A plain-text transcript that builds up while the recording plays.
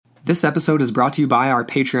This episode is brought to you by our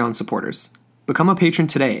Patreon supporters. Become a patron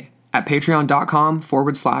today at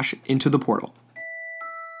patreon.com/into the portal.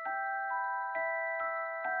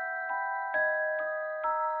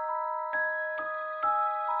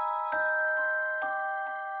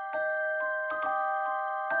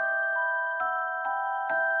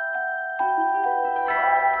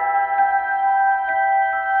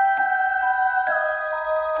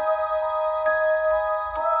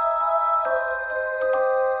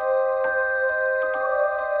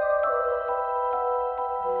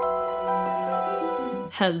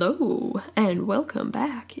 Hello, and welcome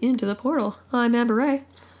back into the portal. I'm Amber Ray.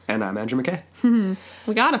 And I'm Andrew McKay.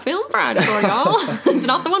 We got a Film Friday for y'all. It's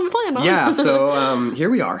not the one we planned on. Yeah, so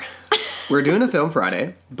here we are. We're doing a Film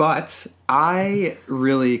Friday, but I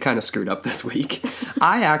really kind of screwed up this week.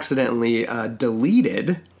 I accidentally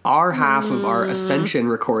deleted our half of our Ascension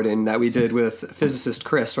recording that we did with physicist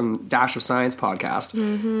Chris from Dash of Science podcast,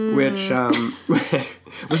 which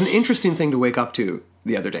was an interesting thing to wake up to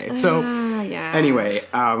the other day. So anyway,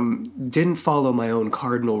 didn't follow my own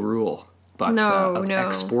cardinal rule, but of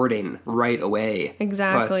exporting right away.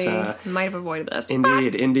 Exactly. But, might have avoided this.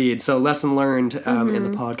 Indeed. So lesson learned in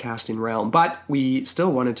the podcasting realm. But we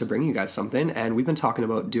still wanted to bring you guys something, and we've been talking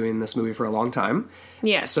about doing this movie for a long time.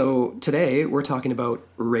 Yes. So today we're talking about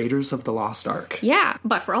Raiders of the Lost Ark. Yeah,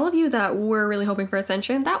 but for all of you that were really hoping for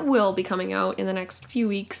Ascension, that will be coming out in the next few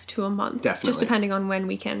weeks to a month. Definitely. Just depending on when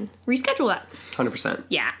we can reschedule that. 100%.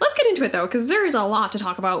 Yeah. Let's get into it, though, because there is a lot to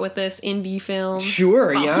talk about with this indie film.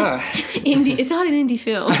 Sure, yeah. It's not an indie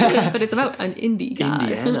film, but it's about an indie guy.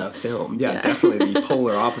 Indiana film. Yeah, definitely the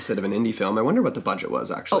polar opposite of an indie film. I wonder what the budget was,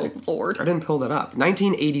 actually. Oh, Lord. I didn't pull that up.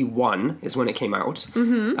 1981 is when it came out.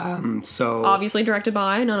 So obviously directed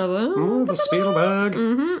by none of them. The Spielberg.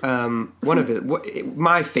 One of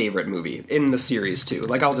my favorite movie in the series too.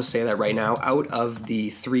 Like, I'll just say that right now. Out of the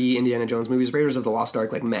 3 Indiana Jones movies, Raiders of the Lost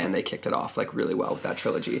Ark, like, man, they kicked it off like really well with that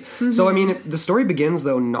trilogy. So I mean, the story begins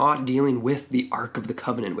though not dealing with the Ark of the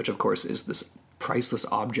Covenant, which of course is this priceless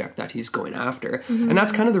object that he's going after, and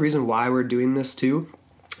that's kind of the reason why we're doing this too.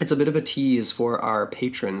 It's a bit of a tease for our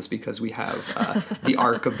patrons because we have the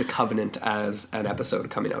Ark of the Covenant as an episode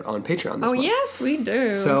coming out on Patreon this month. Yes, we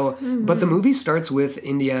do. So, but the movie starts with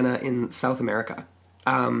Indiana in South America.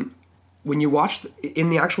 When you watch, in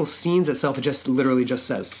the actual scenes itself, it just literally just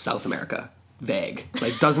says South America. Vague.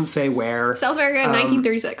 Like, doesn't say where. South America,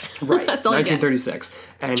 1936. Right. That's all 1936.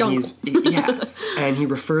 And Jungle. and he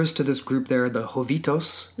refers to this group there, the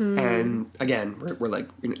Jovitos. And again, we're like,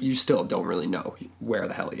 you still don't really know where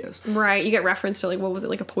the hell he is. Right. You get reference to, like, what was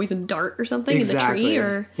it, like a poison dart or something Exactly. in the tree?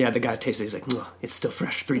 Or yeah, the guy tastes it. He's like, it's still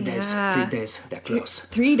fresh. 3 days. 3 days. They're close.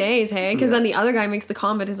 3 days, hey? Because then the other guy makes the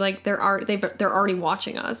comment, is like, they're already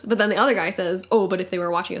watching us. But then the other guy says, oh, but if they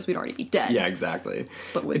were watching us, we'd already be dead. Yeah, exactly.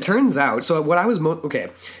 But it turns out, so what I was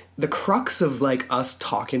the crux of like us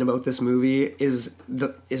talking about this movie is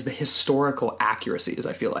the historical accuracies,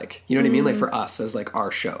 I feel like. You know what I mean? Like, for us as like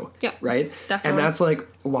our show. Yeah. Right? Definitely. And that's like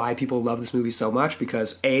why people love this movie so much,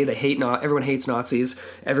 because everyone hates Nazis,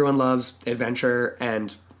 everyone loves adventure,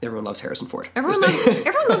 and everyone loves Harrison Ford. Everyone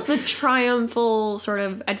loves the triumphal sort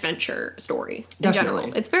of adventure story in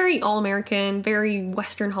general. It's very all-American, very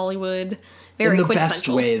Western Hollywood, very in the best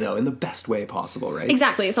way, though. In the best way possible, right?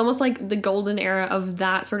 Exactly. It's almost like the golden era of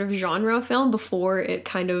that sort of genre film before it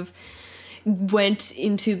kind of went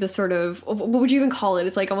into the sort of, what would you even call it?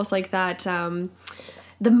 It's like almost like that,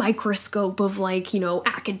 the microscope of, like, you know,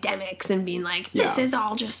 academics and being like, this is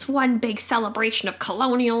all just one big celebration of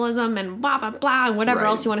colonialism and blah, blah, blah, and whatever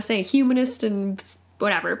else you want to say, humanist and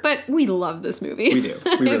whatever. But we love this movie. We do.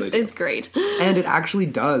 We really do. It's great. And it actually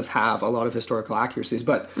does have a lot of historical accuracies.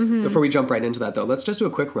 But before we jump right into that, though, let's just do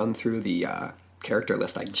a quick run through the character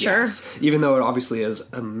list, I guess. Sure. Even though it obviously is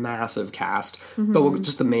a massive cast. But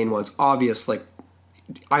just the main ones. Obvious, like,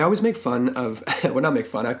 I always make fun of, well, not make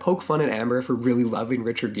fun, I poke fun at Amber for really loving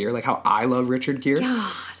Richard Gere, like how I love Richard Gere.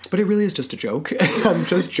 God. But it really is just a joke. I'm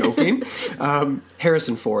just joking.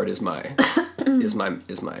 Harrison Ford is my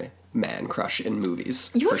man crush in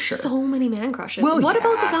movies. You for have sure. so many man crushes. Well, what yeah.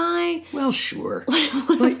 about the guy? Well, sure.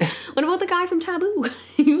 What about the guy from Taboo?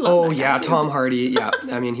 You love that guy too. Tom Hardy. Yeah,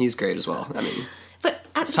 I mean, he's great as well. I mean, but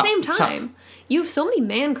at the same time, you have so many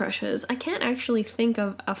man crushes. I can't actually think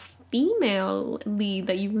of a female lead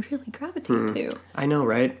that you really gravitate to. I know,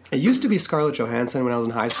 right? It used to be Scarlett Johansson when I was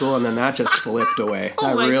in high school, and then that just slipped away. Oh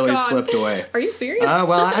that my really God. slipped away. Are you serious?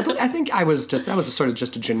 Well, I think that was sort of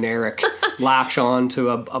just a generic latch on to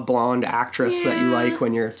a blonde actress that you Yeah. like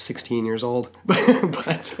when you're 16 years old. But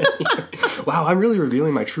anyway, wow, I'm really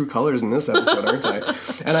revealing my true colors in this episode, aren't I?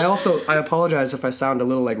 And I apologize if I sound a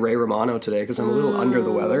little like Ray Romano today because I'm a little under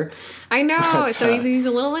the weather. I know. But, So he's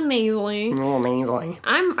a little bit nasally. Oh, amazing.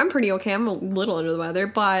 I'm pretty okay. I'm a little under the weather,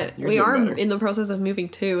 but we doing are better. in the process of moving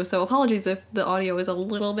too. So apologies if the audio is a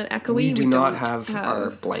little bit echoey. We do not don't have our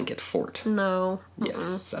blanket fort. No. Yes, It's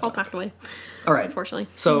set all up. packed away, All right. unfortunately.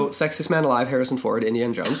 So, Sexiest Man Alive, Harrison Ford,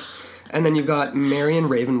 Indiana Jones. And then you've got Marion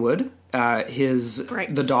Ravenwood,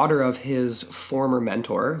 Right. the daughter of his former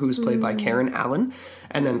mentor, who's played by Karen Allen.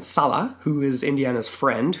 And then Salah, who is Indiana's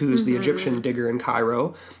friend, who's the Egyptian digger in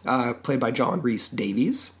Cairo, played by John Rhys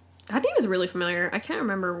Davies. That name is really familiar. I can't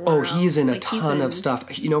remember where Oh, he's else. in a Like, he's ton in- of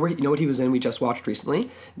stuff. You know what he was in? We just watched recently.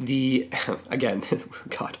 Again,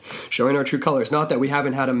 God, showing our true colors. Not that we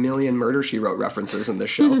haven't had a million Murder She Wrote references in this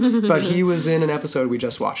show, but he was in an episode we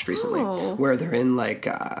just watched recently Oh. where they're in like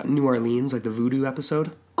New Orleans, like the voodoo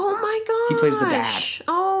episode. Oh my god. He plays the dad.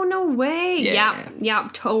 Oh, no way. Yeah. Yeah,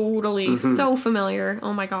 totally. So familiar.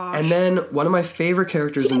 Oh my gosh. And then one of my favorite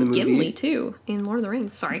characters in the movie. Gimli too in Lord of the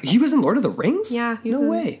Rings. Sorry. He was in Lord of the Rings? Yeah, he was No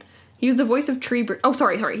in- way. He was the voice of Treebeard. Oh,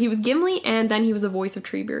 sorry. He was Gimli, and then he was the voice of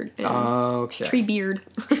Treebeard. Okay. Treebeard.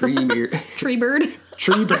 Treebeard. Treebird.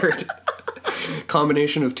 Treebird.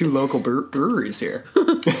 Combination of two local breweries here.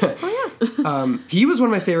 He was one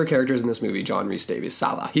of my favorite characters in this movie, John Rhys Davies,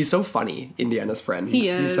 Salah. He's so funny, Indiana's friend.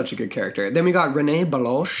 He's is. such a good character. Then we got René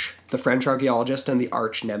Baloche, the French archaeologist and the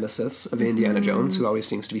arch nemesis of Indiana Jones, who always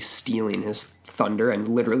seems to be stealing his thunder and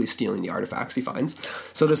literally stealing the artifacts he finds.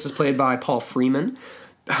 So this is played by Paul Freeman.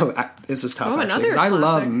 Oh, this is tough, Oh, actually, because another I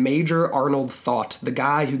love classic. Major Arnold Thought, the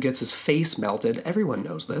guy who gets his face melted. Everyone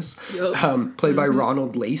knows this. Yup. Played by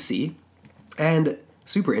Ronald Lacey. And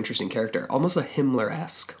super interesting character. Almost a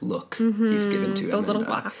Himmler-esque look he's given to him. Those little And,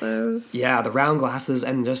 glasses. yeah, the round glasses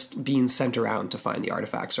and just being sent around to find the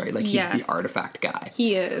artifacts, right? Like, he's Yes. the artifact guy.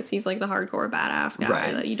 He is. He's like the hardcore badass guy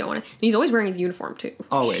Right. that you don't want to. He's always wearing his uniform too.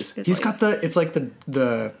 Always. It's He's like- got it's like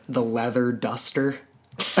the leather duster.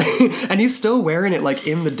 And he's still wearing it like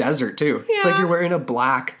in the desert too. It's like Yeah. you're wearing a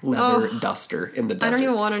black leather duster in the desert. I don't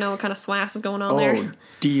even want to know what kind of swass is going on Oh there.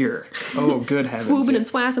 dear. Oh good heavens. Swooping and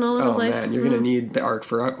swassing all over the Oh place. man, you're gonna need the ark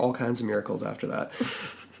for all kinds of miracles after that.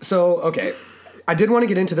 So okay, I did want to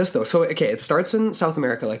get into this though. So okay, it starts in South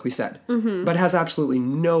America, like we said, but has absolutely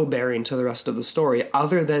no bearing to the rest of the story,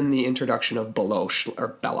 other than the introduction of Baloche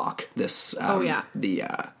or Belloc. This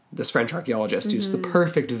this French archaeologist who's the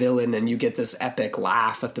perfect villain, and you get this epic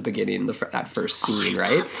laugh at the beginning, that first scene,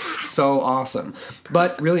 right? So awesome.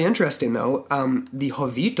 But really interesting though, the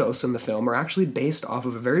Jovitos in the film are actually based off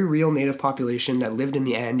of a very real native population that lived in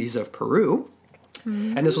the Andes of Peru.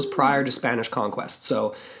 And this was prior to Spanish conquest.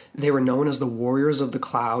 So they were known as the Warriors of the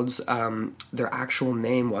Clouds. Their actual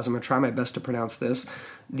name was, I'm going to try my best to pronounce this,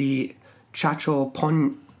 the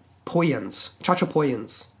Chachapoyans.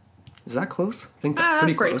 Chachapoyans. Is that close? I think that's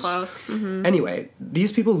pretty pretty close. close. Anyway,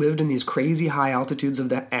 these people lived in these crazy high altitudes of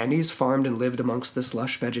the Andes, farmed and lived amongst this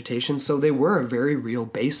lush vegetation, so they were a very real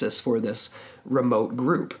basis for this remote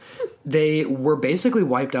group. They were basically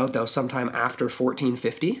wiped out, though, sometime after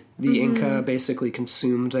 1450. The Inca basically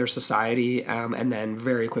consumed their society, and then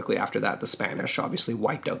very quickly after that, the Spanish obviously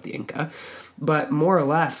wiped out the Inca. But more or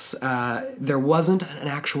less, there wasn't an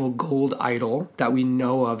actual gold idol that we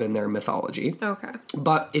know of in their mythology. Okay.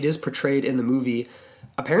 But it is portrayed in the movie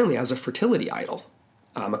apparently as a fertility idol,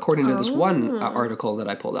 according to this one article that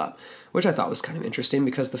I pulled up, which I thought was kind of interesting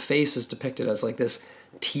because the face is depicted as like this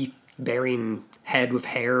teeth-bearing head with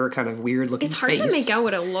hair, kind of weird-looking It's hard face. to make out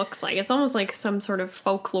what it looks like. It's almost like some sort of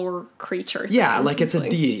folklore creature. Yeah, thing. like it's a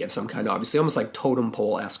deity of some kind, obviously, almost like totem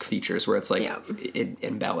pole-esque features where it's like Yeah.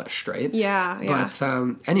 embellished, right? Yeah. But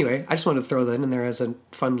anyway, I just wanted to throw that in there as a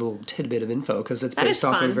fun little tidbit of info because it's That based is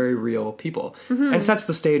off fun. of very real people and sets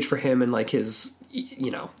the stage for him and like his,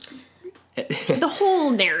 the whole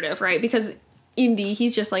narrative, right? Because Indy,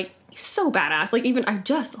 he's just like so badass. Like even I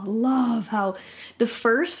just love how the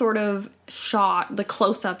first sort of shot, the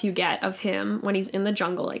close up you get of him when he's in the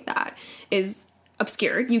jungle like that is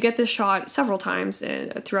obscured. You get this shot several times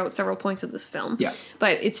throughout several points of this film. Yeah.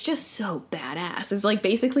 But it's just so badass. It's like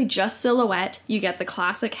basically just silhouette. You get the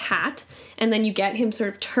classic hat, and then you get him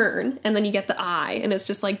sort of turn, and then you get the eye, and it's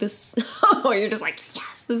just like this. Oh, you're just like,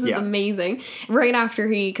 yes, this is Yeah. amazing. Right after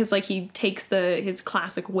because like he takes his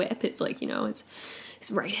classic whip. It's like, it's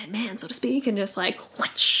his right-hand man, so to speak, and just like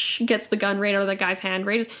whoosh, gets the gun right out of the guy's hand.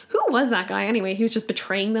 Right? Who was that guy anyway? He was just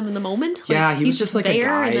betraying them in the moment. Like, yeah, he was he's just like a there,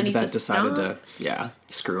 guide and then he's that just decided done. to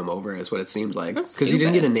screw him over is what it seemed like. That's Because you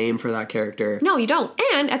didn't stupid. get a name for that character. No, you don't.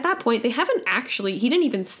 And at that point, they haven't actually. He didn't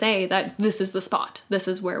even say that this is the spot. This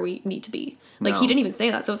is where we need to be. Like No. he didn't even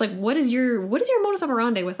say that. So it's like, what is your modus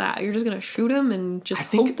operandi with that? You're just gonna shoot him and just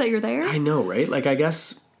hope that you're there. I know, right? Like, I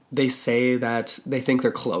guess they say that they think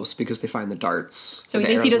they're close because they find the darts. So he the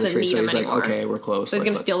thinks he arrows in the doesn't tree, need so him he's anymore. like, okay, we're close. So he's like,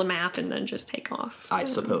 gonna let's- steal the map and then just take off. I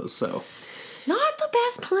suppose so. Not the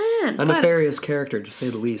best plan. A but- nefarious character, to say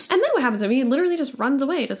the least. And then what happens to him? He literally just runs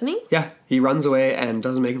away, doesn't he? Yeah, he runs away and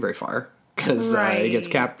doesn't make it very far because Right.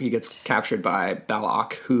 he gets captured by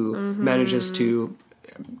Balak, who Mm-hmm. manages to.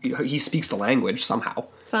 He speaks the language somehow.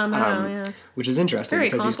 Somehow, yeah. Which is interesting Very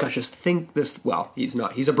because accomplished. he's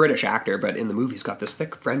not. He's a British actor, but in the movie he's got this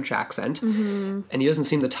thick French accent, Mm-hmm. and he doesn't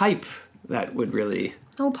seem the type that would really.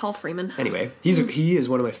 Oh, Paul Freeman. Anyway, he is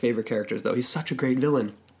one of my favorite characters, though. He's such a great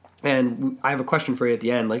villain. And I have a question for you at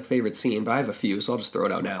the end, like favorite scene, but I have a few, so I'll just throw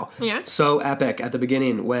it out now. Yeah. So epic at the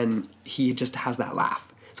beginning when he just has that laugh.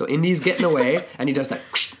 So Indy's getting away, and he does that,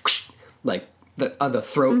 like the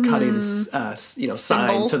throat cutting,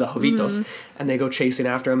 sign to the Jovitos, and they go chasing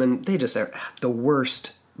after him, and they just are the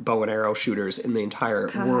worst bow and arrow shooters in the entire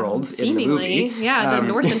world Seemingly. in the movie. Yeah, the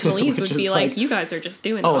North Sentinelese would which be is like, you guys are just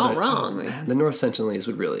doing it all wrong. Man, the North Sentinelese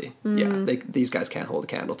would really, these guys can't hold a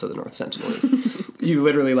candle to the North Sentinelese. You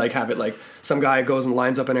literally like have it like some guy goes and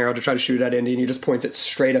lines up an arrow to try to shoot at Indy, and he just points it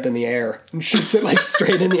straight up in the air and shoots it like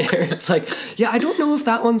straight in the air. It's like, yeah, I don't know if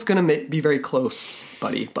that one's gonna be very close,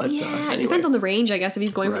 buddy. But Yeah, anyway. it depends on the range, I guess. If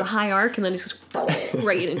he's going for the Right. high arc and then he's just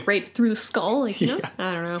right through the skull, like, you know?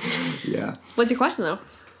 I don't know. Yeah. What's your question, though?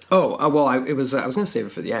 Oh well, I was gonna save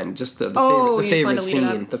it for the end. Just the Oh, favorite, you the just wanted favorite to lead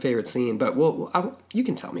it scene, up. the favorite scene. But you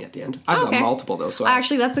can tell me at the end. I've Okay. got multiple though, so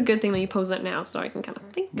Actually, that's a good thing that you pose that now, so I can kind of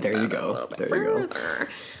think There about you it go. a little bit There you go. further.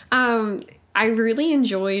 I really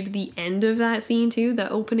enjoyed the end of that scene too, the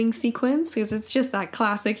opening sequence, because it's just that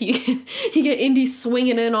classic. You get Indy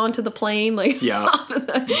swinging in onto the plane, like Yeah. off of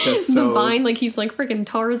Just the so- vine, like he's like freaking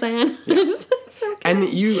Tarzan. It's so good.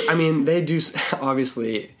 And they do,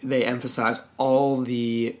 obviously, they emphasize all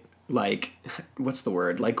the, like, what's the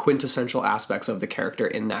word? Like, quintessential aspects of the character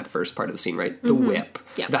in that first part of the scene, right? The whip,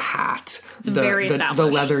 Yeah. the hat, very the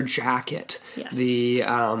established. leather jacket, Yes. the,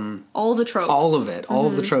 All the tropes. all of it, all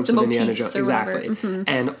of the tropes The of Indiana motifs Jones. or whatever. Exactly.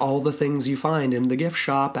 And all the things you find in the gift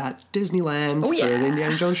shop at Disneyland Oh, or yeah. the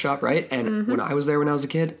Indiana Jones shop, right? And when I was there when I was a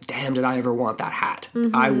kid, damn, did I ever want that hat.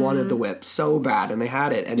 I wanted the whip so bad, and they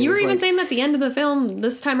had it. And You it were was even like, saying that at the end of the film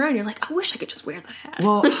this time around. You're like, I wish I could just wear that hat.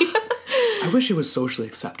 well, I wish it was socially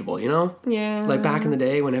acceptable, you know? yeah. Like back in the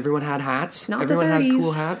day when everyone had hats, Not the everyone had 30s.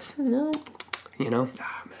 cool hats, No. you know?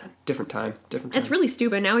 Ah, man, different time. It's really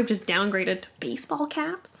stupid. Now we've just downgraded to baseball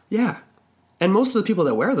caps. Yeah. And most of the people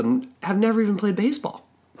that wear them have never even played baseball.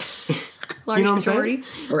 Large You know what I'm majority.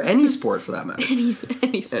 saying? Or any sport for that matter.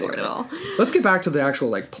 Any sport Anyway. at all. Let's get back to the actual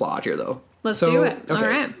like plot here, though. Let's do it. All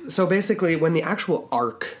right. So basically, when the actual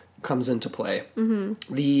arc comes into play,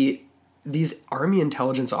 these army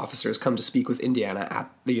intelligence officers come to speak with Indiana at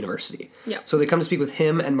the university. Yeah. So they come to speak with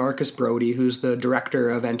him and Marcus Brody, who's the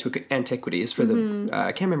director of antiquities for the.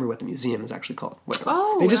 I can't remember what the museum is actually called.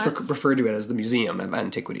 Oh, they just that's- refer to it as the Museum of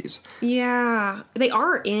Antiquities. Yeah. They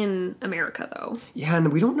are in America, though. Yeah,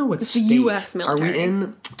 and we don't know what the state. US Are military. we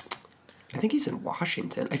in? I think he's in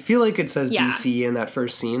Washington. I feel like it says Yeah. DC in that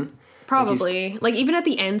first scene. Probably. Like, even at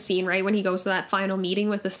the end scene, right? When he goes to that final meeting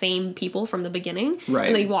with the same people from the beginning. Right.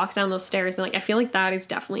 And then he walks down those stairs. And, like, I feel like that is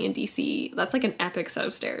definitely in DC. That's, like, an epic set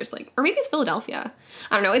of stairs. Like, or maybe it's Philadelphia.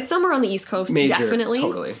 I don't know. It's somewhere on the East Coast. Major, definitely.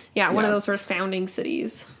 totally. Yeah, one of Yeah. those sort of founding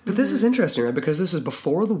cities. But this is interesting, right? Because this is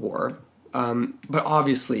before the war. But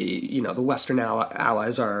obviously, you know, the Western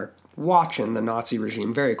allies are watching the Nazi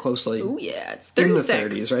regime very closely. Oh, yeah. It's In the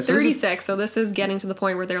 36. 30s, right? So this is- 36. So this is getting to the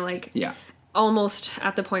point where they're, like... Yeah. Almost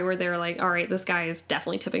at the point where they're like, all right, this guy is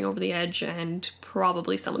definitely tipping over the edge, and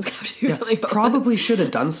probably someone's gonna have to do something about Probably should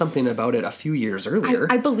have done something about it a few years earlier.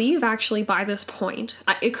 I believe actually by this point,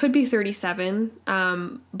 it could be 37,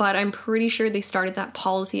 but I'm pretty sure they started that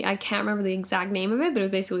policy. I can't remember the exact name of it, but it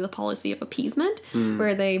was basically the policy of appeasement,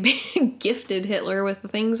 where they gifted Hitler with the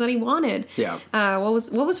things that he wanted. Yeah. What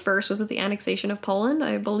was first? Was it the annexation of Poland?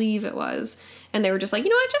 I believe it was. And they were just like, you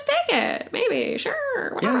know what, just take it. Maybe,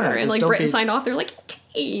 sure, whatever. Yeah, and just like don't Britain be- signed off. They're like,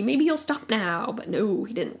 okay, maybe you'll stop now. But no,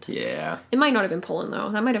 he didn't. yeah. It might not have been Poland, though.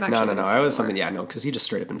 That might have actually No. been It was something, yeah, no, because he just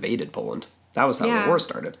straight up invaded Poland. That was how Yeah. the war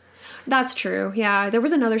started. That's true. Yeah, there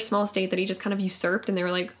was another small state that he just kind of usurped, and they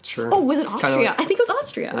were like, Sure. "Oh, was it Austria? Kinda like- I think it was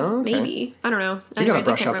Austria. Oh, okay. Maybe. I don't know." We Anyways, gotta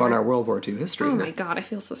brush I can't up on remember. our World War II history. Oh here. my god, I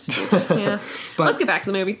feel so stupid. Yeah. But- Let's get back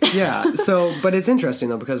to the movie. Yeah, so, but it's interesting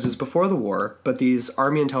though, because it's before the war, but these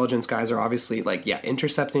army intelligence guys are obviously like,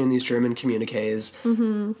 intercepting these German communiques.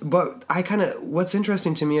 Mm-hmm. But what's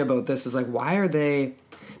interesting to me about this is like, why are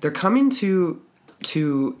they're coming to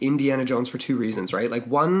Indiana Jones for two reasons, right? Like,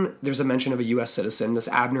 one, there's a mention of a U.S. citizen, this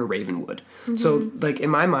Abner Ravenwood. Mm-hmm. So, like, in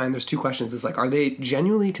my mind, there's two questions. It's like, are they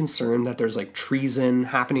genuinely concerned that there's, like, treason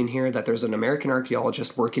happening here, that there's an American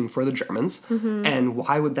archaeologist working for the Germans? Mm-hmm. And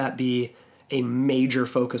why would that be a major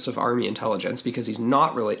focus of Army intelligence? Because he's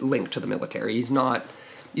not really linked to the military. He's not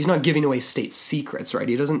giving away state secrets, right?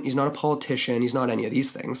 He's not a politician. He's not any of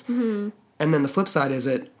these things. Mm-hmm. And then the flip side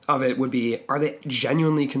of it would be, are they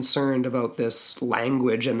genuinely concerned about this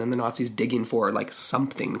language and then the Nazis digging for like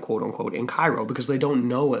something, quote unquote, in Cairo, because they don't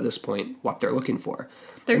know at this point what they're looking for.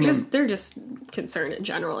 They're just concerned in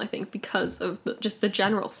general, I think, because of the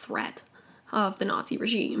general threat of the Nazi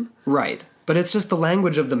regime. Right. But it's just the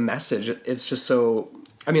language of the message. It's just so,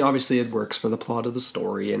 I mean, obviously it works for the plot of the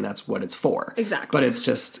story and that's what it's for. Exactly. But it's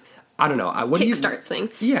just, I don't know. Kickstarts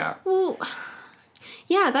things. Yeah. Well,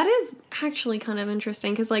 yeah, that is actually kind of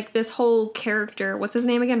interesting because, like, this whole character, what's his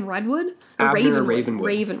name again? Redwood? Or Abner Ravenwood.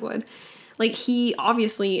 Ravenwood. Like, he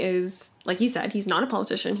obviously is, like you said, he's not a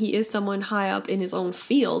politician. He is someone high up in his own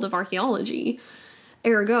field of archaeology.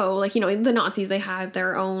 Ergo, like, you know, the Nazis, they had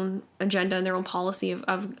their own agenda and their own policy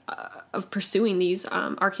of pursuing these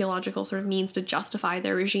archaeological sort of means to justify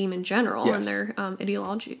their regime in general. Yes. And their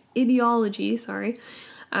ideology, sorry.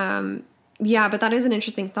 Yeah, but that is an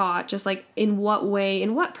interesting thought. Just like, in what way,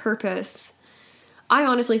 in what purpose? I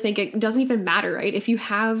honestly think it doesn't even matter, right? If you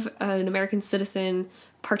have an American citizen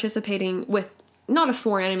participating with not a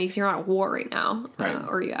sworn enemy, because you're not at war right now, Right.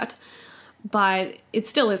 Or yet, but it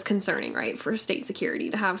still is concerning, right, for state security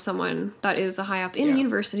to have someone that is a high up in a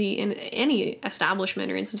university, in any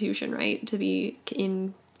establishment or institution, right, to be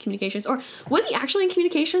in communications. Or was he actually in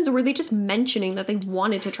communications, or were they just mentioning that they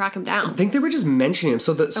wanted to track him down? I think they were just mentioning him.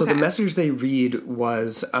 So the Okay. message they read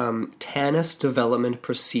was Tanis Development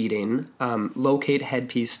Proceeding, locate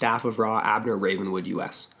headpiece staff of Raw Abner Ravenwood,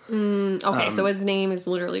 U.S. Okay, so his name is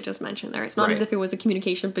literally just mentioned there. It's not as Right. if it was a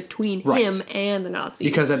communication between Right. him and the Nazis.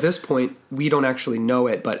 Because at this point, we don't actually know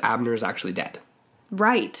it, but Abner is actually dead.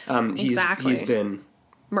 Right. Exactly. He's been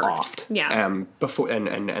Murked. offed. Yeah. Before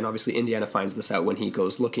and obviously Indiana finds this out when he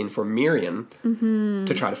goes looking for Miriam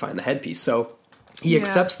to try to find the headpiece. So he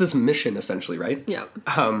accepts this mission essentially, right? Yeah.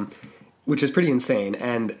 Which is pretty insane.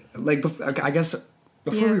 And like, I guess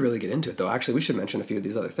before Yeah. we really get into it, though, actually we should mention a few of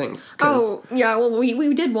these other things. 'Cause- Oh, yeah, well,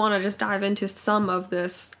 we did want to just dive into some of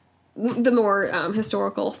this, the more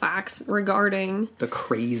historical facts regarding... the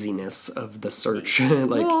craziness of the search. Like,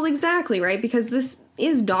 Well, exactly, right? Because this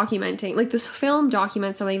is documenting, like, this film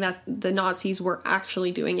documents something that the Nazis were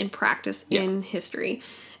actually doing in practice in history.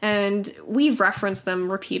 And we've referenced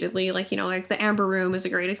them repeatedly, like, you know, like the Amber Room is a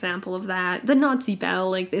great example of that. The Nazi Bell,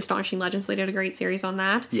 like the Astonishing Legends, they did a great series on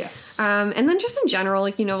that. yes. And then just in general,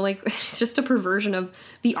 like, you know, like, it's just a perversion of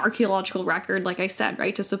the archaeological record, like I said,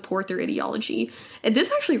 right, to support their ideology. And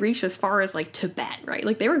this actually reached as far as, like, Tibet, right?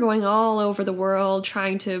 Like, they were going all over the world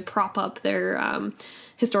trying to prop up their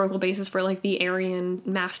historical basis for, like, the Aryan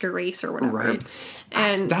master race or whatever. Right.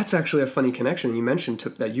 And That's actually a funny connection. You mentioned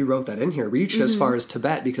that you wrote that in here. Reached as far as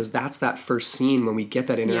Tibet, because that's that first scene when we get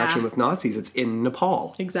that interaction Yeah. with Nazis. It's in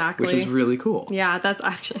Nepal. Exactly. Which is really cool. yeah, that's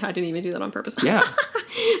actually, I didn't even do that on purpose. Yeah.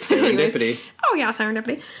 Anyways. Serendipity. Oh yeah,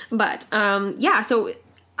 serendipity. But yeah, so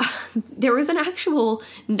there was an actual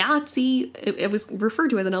Nazi. It was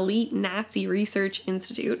referred to as an elite Nazi research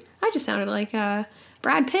institute. I just sounded like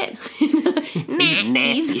Brad Pitt.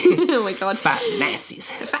 Nazis. Oh my god. Fat Nazis.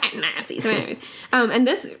 Fat Nazis. So anyways, and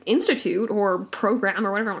this institute or program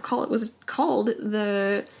or whatever I want to call it was called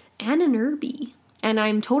the Ahnenerbe. And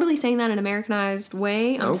I'm totally saying that in an Americanized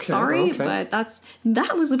way. I'm sorry, but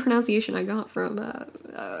that was the pronunciation I got from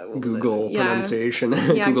Google pronunciation.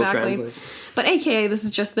 Yeah, Google exactly. Translate. But AKA, this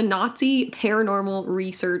is just the Nazi Paranormal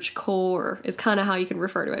Research Corps is kind of how you can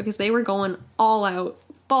refer to it, because they were going all out,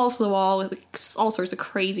 balls to the wall with all sorts of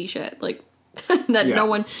crazy shit, like that no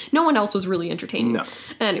one else was really entertaining. No.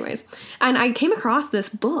 Anyways, and I came across this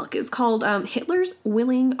book. It's called Hitler's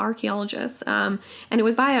Willing Archaeologists, and it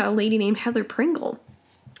was by a lady named Heather Pringle.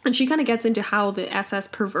 And she kind of gets into how the SS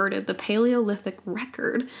perverted the Paleolithic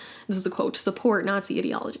record. This is a quote, to support Nazi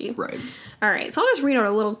ideology. Right. All right, so I'll just read out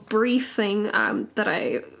a little brief thing that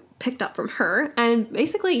I picked up from her. And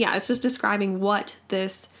basically, yeah, it's just describing what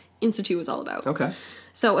this Institute was all about. Okay.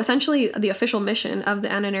 So essentially, the official mission of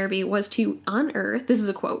the Anunnaki was to unearth, this is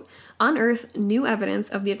a quote, unearth new evidence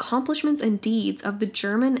of the accomplishments and deeds of the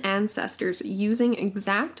German ancestors using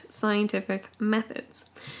exact scientific methods.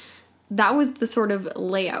 That was the sort of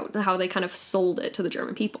layout, how they kind of sold it to the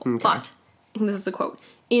German people. Okay. But, and this is a quote,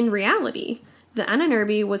 in reality, the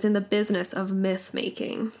Anunnaki was in the business of myth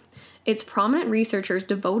making. Its prominent researchers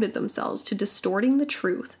devoted themselves to distorting the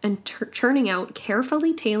truth and churning out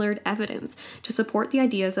carefully tailored evidence to support the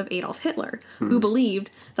ideas of Adolf Hitler, who believed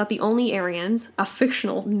that the only Aryans, a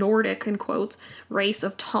fictional Nordic, in quotes, race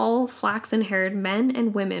of tall, flaxen-haired men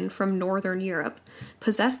and women from Northern Europe,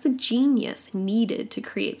 possessed the genius needed to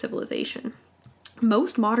create civilization.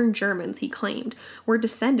 Most modern Germans, he claimed, were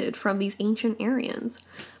descended from these ancient Aryans,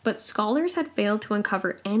 but scholars had failed to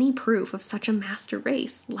uncover any proof of such a master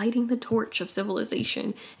race lighting the torch of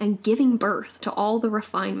civilization and giving birth to all the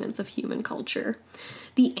refinements of human culture.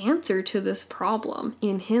 The answer to this problem,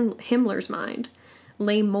 in Himmler's mind,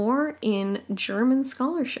 lay more in German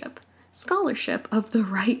scholarship of the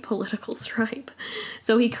right political stripe.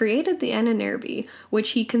 So he created the Anunnaki,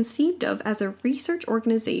 which he conceived of as a research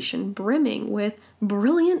organization brimming with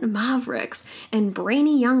brilliant mavericks and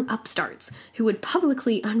brainy young upstarts who would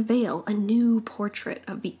publicly unveil a new portrait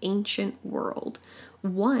of the ancient world,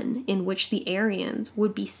 one in which the Aryans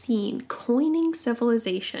would be seen coining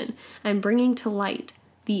civilization and bringing light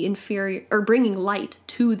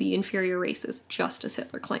to the inferior races, just as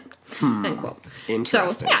Hitler claimed. End quote. Interesting.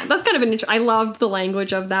 So, yeah, that's kind of an I love the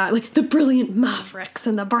language of that, like the brilliant mavericks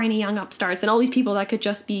and the brainy young upstarts and all these people that could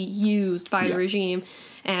just be used by the regime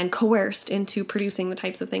and coerced into producing the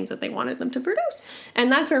types of things that they wanted them to produce.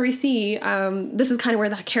 And that's where we see, this is kind of where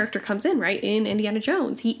that character comes in, right? In Indiana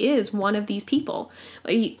Jones. He is one of these people.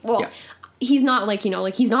 He's not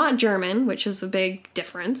he's not German, which is a big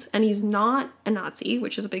difference, and he's not a Nazi,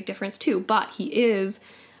 which is a big difference too, but he is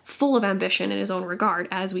full of ambition in his own regard,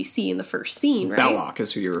 as we see in the first scene, right? Belloc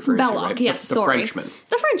is who you're referring to, right? Yes, the sorry. Frenchman.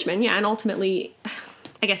 The Frenchman, yeah, and ultimately,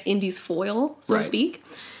 I guess, Indy's foil, so to speak.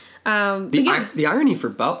 The irony for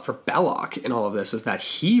Belloc in all of this is that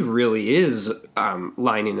he really is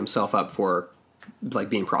lining himself up for like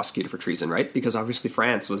being prosecuted for treason, right? Because obviously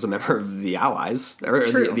France was a member of the Allies, or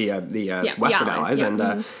the Western Allies, and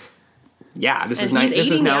this is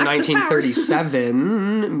now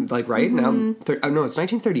 1937, like right now. No, it's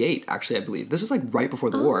 1938 actually, I believe. This is like right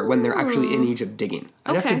before the war when they're actually in Egypt digging.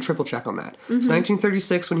 I'd have to triple check on that. It's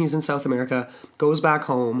 1936 when he's in South America, goes back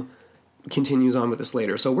home, continues on with this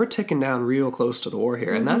later. So we're ticking down real close to the war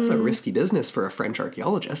here, and that's a risky business for a French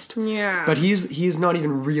archaeologist. Yeah. But he's not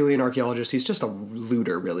even really an archaeologist. He's just a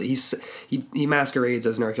looter, really. He masquerades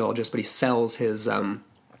as an archaeologist, but he sells his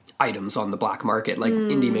items on the black market. Like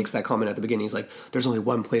Indy makes that comment at the beginning. He's like, there's only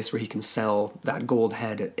one place where he can sell that gold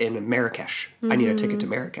head in Marrakesh. I need a ticket to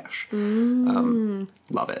Marrakesh.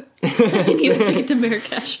 Love it. I need a ticket to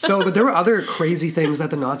Marrakesh. But there were other crazy things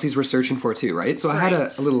that the Nazis were searching for too, right? So I had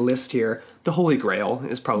a little list here. The Holy Grail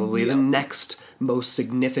is probably the next most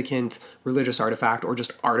significant religious artifact, or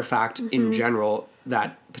just artifact in general,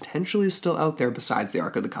 that potentially is still out there besides the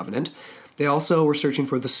Ark of the Covenant. They also were searching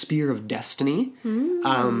for the Spear of Destiny.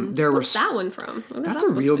 What's that one from? That's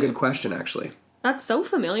a real good question, actually. That's so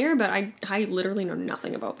familiar, but I literally know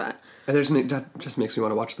nothing about that. And that just makes me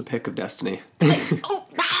want to watch The Pick of Destiny.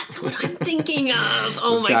 That's what I'm thinking of.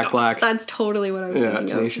 Oh my Jack God. Black. That's totally what I was thinking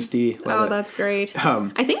Tenacious D. Love it. That's great.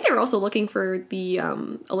 I think they were also looking for the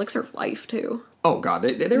Elixir of Life, too. Oh, God.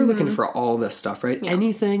 They were looking for all this stuff, right? Yeah.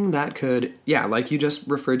 Anything that could, like you just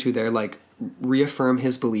referred to there, like reaffirm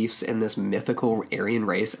his beliefs in this mythical Aryan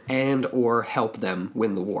race and or help them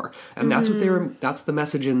win the war. And that's that's the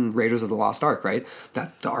message in Raiders of the Lost Ark, right?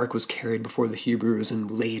 That the Ark was carried before the Hebrews and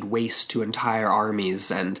laid waste to entire armies,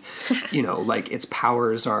 and like its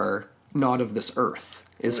powers are not of this earth,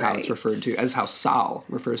 is how it's referred to, as how Saul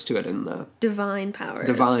refers to it in the Divine Powers.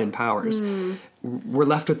 We're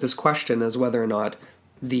left with this question as whether or not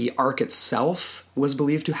the Ark itself was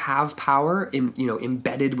believed to have power,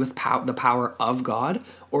 embedded with the power of God,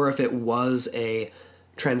 or if it was a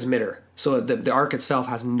transmitter. So the Ark itself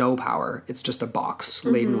has no power. It's just a box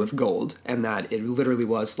laden with gold, and that it literally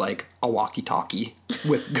was like a walkie-talkie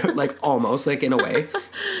with, like, almost, like, in a way,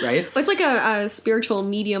 right? It's like a spiritual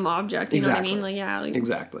medium object, you know what I mean?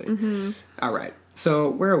 Exactly. All right. So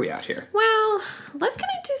where are we at here? Well, let's get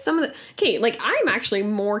into some of the... Okay, like, I'm actually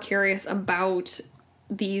more curious about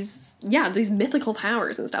these mythical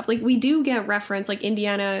powers and stuff. Like, we do get reference, like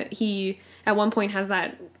Indiana, he at one point has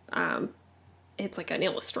that it's like an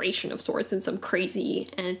illustration of sorts in some crazy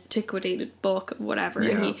antiquated book, whatever,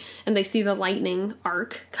 and they see the lightning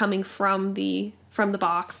arc coming from the from the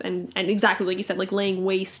box and exactly like you said, like laying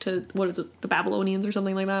waste to, what is it, the Babylonians or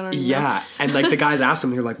something like that? I don't even know. And like the guys asked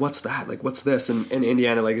him, they're like, what's that? Like, what's this? And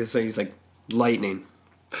Indiana, like, he's like, lightning,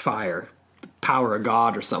 fire, the power of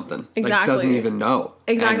God or something. Exactly. Like, doesn't even know.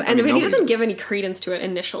 Exactly. And he doesn't give any credence to it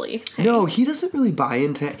initially. No, he doesn't really buy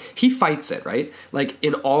into it. He fights it, right? Like,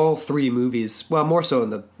 in all three movies, well, more so in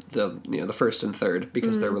the first and third,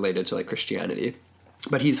 because they're related to, like, Christianity.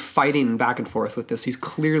 But he's fighting back and forth with this. He's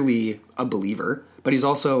clearly a believer, but he's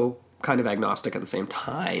also kind of agnostic at the same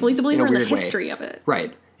time. Well, he's a believer in the weird way. history of it.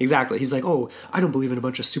 Right. Exactly. He's like, oh, I don't believe in a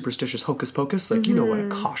bunch of superstitious hocus pocus. Like, you know what a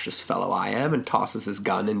cautious fellow I am, and tosses his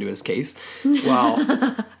gun into his case.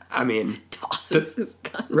 Well, I mean... tosses his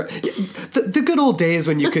gun. Right, the good old days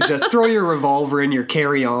when you could just throw your revolver in your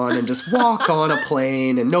carry-on and just walk on a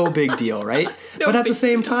plane and no big deal, right? But at the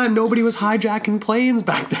same time, nobody was hijacking planes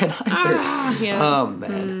back then either. Yeah. Oh,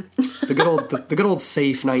 man. The good old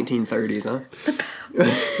safe 1930s, huh?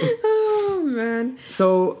 Oh, man.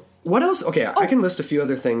 So... what else? Okay, I can list a few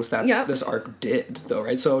other things that this arc did, though,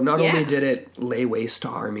 right? So not only did it lay waste to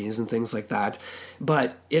armies and things like that,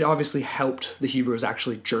 but it obviously helped the Hebrews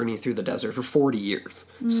actually journey through the desert for 40 years.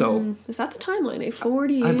 So is that the timeline?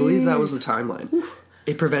 40 years? I believe that was the timeline. Oof.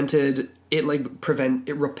 It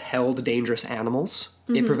repelled dangerous animals.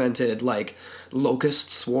 It prevented like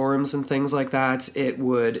locust swarms and things like that.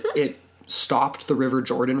 It stopped the River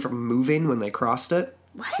Jordan from moving when they crossed it.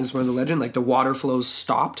 What? Is one of the legend. Like the water flows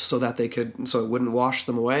stopped so it wouldn't wash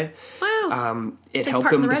them away. Wow. It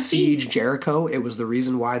helped them besiege Jericho. It was the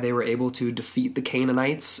reason why they were able to defeat the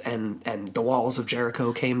Canaanites and the walls of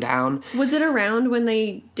Jericho came down. Was it around when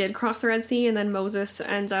they did cross the Red Sea and then Moses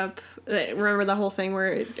ends up, remember the whole thing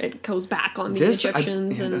where it goes back on the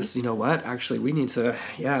Egyptians? You know what? Actually, we need to,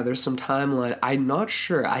 there's some timeline. I'm not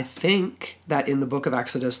sure. I think that in the book of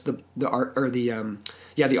Exodus, the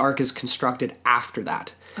ark is constructed after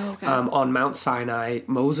that. Oh, okay. On Mount Sinai,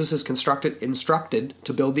 Moses is instructed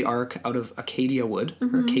to build the ark out of acacia wood,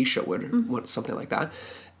 or acacia wood, something like that,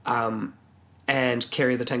 and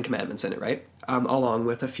carry the Ten Commandments in it, right? Along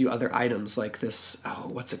with a few other items like this,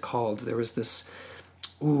 what's it called? There was this,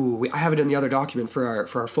 I have it in the other document for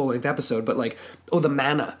our full-length episode, but like, the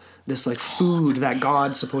manna. This like food that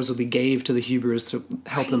God supposedly gave to the Hebrews to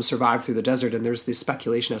help them survive through the desert, and there's this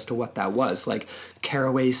speculation as to what that was, like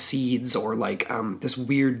caraway seeds or like this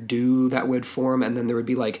weird dew that would form, and then there would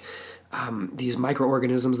be like these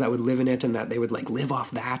microorganisms that would live in it, and that they would like live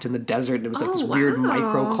off that in the desert, and it was like this weird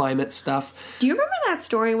microclimate stuff. Do you remember that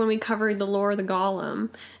story when we covered the lore of the Golem?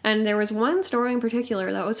 And there was one story in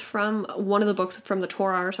particular that was from one of the books from the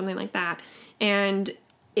Torah or something like that, and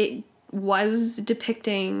it was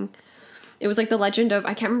depicting, it was like the legend of,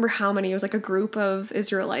 I can't remember how many, it was like a group of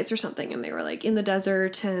Israelites or something, and they were like in the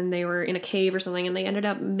desert and they were in a cave or something, and they ended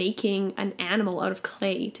up making an animal out of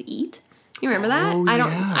clay to eat. You remember that? I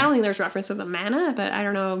don't think there's reference to the manna, but I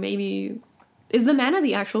don't know, maybe is the manna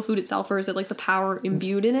the actual food itself, or is it like the power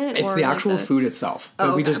imbued in it? It's or the like actual food itself,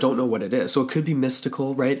 but we just don't know what it is. So it could be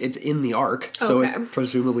mystical, right? It's in the ark, so it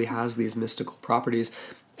presumably has these mystical properties.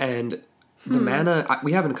 And the manna,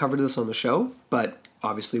 we haven't covered this on the show, but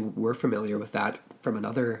obviously we're familiar with that from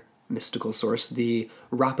another mystical source, the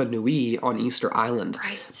Rapa Nui on Easter Island.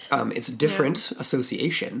 Right. It's a different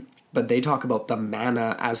association, but they talk about the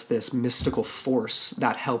manna as this mystical force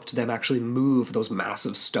that helped them actually move those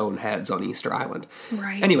massive stone heads on Easter Island.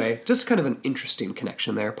 Right. Anyway, just kind of an interesting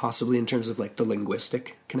connection there, possibly in terms of like the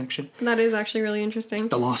linguistic connection. That is actually really interesting.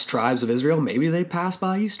 The lost tribes of Israel, maybe they passed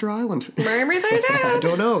by Easter Island. Maybe they did. I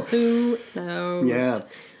don't know. Who knows? Yeah.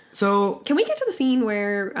 So can we get to the scene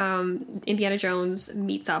where Indiana Jones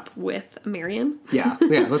meets up with Marion? Yeah,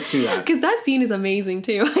 let's do that. Because that scene is amazing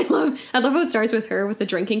too. I love how it starts with her with the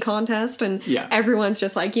drinking contest, and everyone's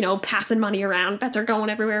just like, passing money around, bets are going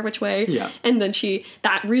everywhere, which way. Yeah. And then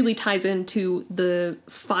that really ties into the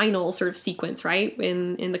final sort of sequence, right?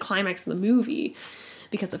 In the climax of the movie.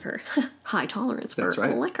 Because of her high tolerance for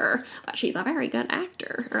liquor. But she's a very good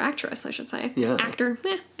actor, or actress, I should say. Yeah. Actor,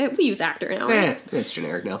 we use actor now, right? It's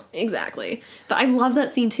generic now. Exactly. But I love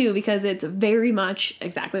that scene too, because it's very much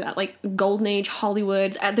exactly that, like Golden Age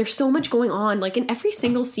Hollywood. There's so much going on, like in every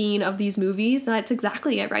single scene of these movies. That's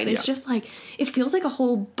exactly it, right? It's just like, it feels like a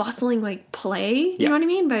whole bustling like play, you know what I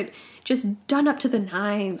mean? But just done up to the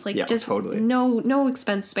nines, like just totally. No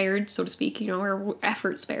expense spared, so to speak, or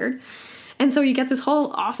effort spared. And so you get this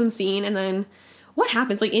whole awesome scene, and then what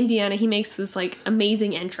happens? Like, Indiana, he makes this, like,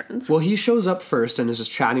 amazing entrance. Well, he shows up first and is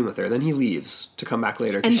just chatting with her. Then he leaves to come back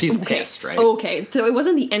later because she's pissed, right? Okay, so it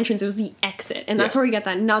wasn't the entrance, it was the exit. And that's where we get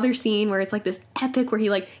that another scene where it's, like, this epic where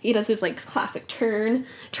he does his, like, classic turn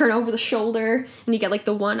over the shoulder, and you get, like,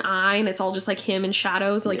 the one eye, and it's all just, like, him in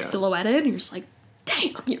shadows, like, silhouetted, and you're just like,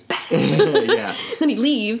 damn, you're badass. Yeah. Then he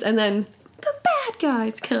leaves, and then the bad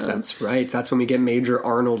guys come. That's right. That's when we get Major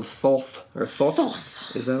Arnold Thoth. Or Thoth?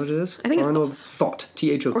 Thoth. Is that what it is? I think Arnold it's Thoth.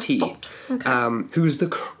 T-H-O-T. Thoth. Okay. Who's the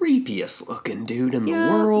creepiest looking dude in the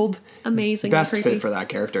world. Amazing. Best creepy. fit for that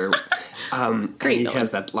character. Great he villain.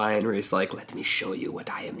 has that line where he's like, let me show you what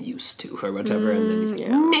I am used to, or whatever. And then he's like,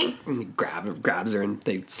 "Nah," and he grabs her and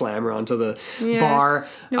they slam her onto the bar.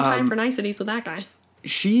 No time for niceties with that guy.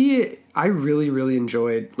 I really, really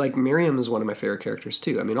enjoyed, like, Miriam is one of my favorite characters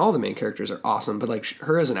too. I mean, all the main characters are awesome, but, like,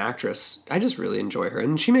 her as an actress, I just really enjoy her.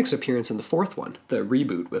 And she makes an appearance in the fourth one, the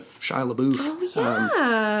reboot with Shia LaBeouf. Oh,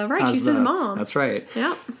 yeah. Right, she's his mom. That's right.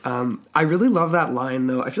 Yeah. I really love that line,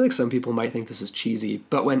 though. I feel like some people might think this is cheesy,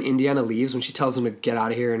 but when Indiana leaves, when she tells him to get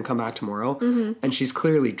out of here and come back tomorrow, and she's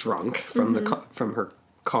clearly drunk from from her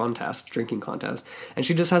drinking contest, and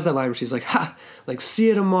she just has that line where she's like, ha, like, see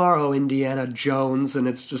you tomorrow, Indiana Jones, and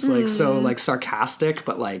it's just like so, like, sarcastic,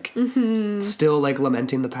 but, like, still, like,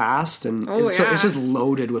 lamenting the past, and it's just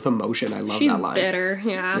loaded with emotion. I love that line. She's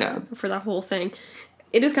bitter, for that whole thing.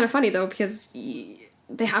 It is kind of funny, though, because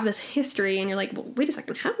they have this history, and you're like, well, wait a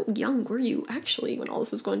second, how young were you actually when all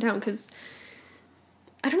this was going down? Because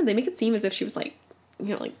I don't know, they make it seem as if she was, like,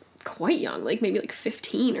 you know, like, quite young, like maybe like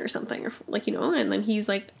 15 or something, or like, you know, and then he's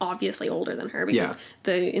like obviously older than her because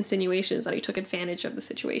the insinuation is that he took advantage of the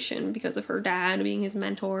situation because of her dad being his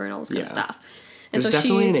mentor and all this kind of stuff. And there's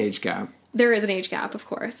definitely an age gap. There is an age gap, of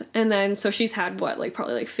course. And then so she's had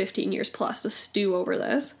probably like 15 years plus to stew over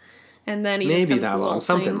this. And then he maybe just that long,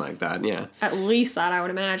 something like that, yeah. At least that, I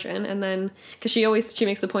would imagine. And then because she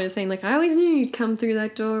makes the point of saying, like, I always knew you'd come through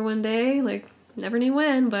that door one day, like, never knew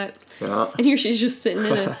when, but and here she's just sitting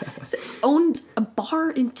in owns a bar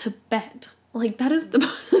in Tibet. Like, that is the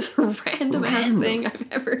most random ass thing I've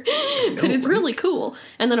ever. But it's really cool.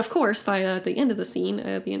 And then, of course, by the end of the scene,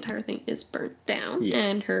 the entire thing is burnt down,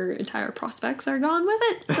 and her entire prospects are gone with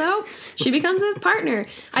it. So she becomes his partner.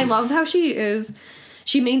 I love how she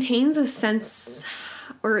maintains a sense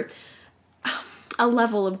or a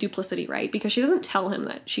level of duplicity, right? Because she doesn't tell him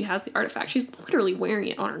that she has the artifact. She's literally wearing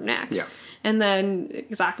it on her neck. Yeah. And then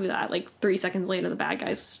exactly that, like 3 seconds later, the bad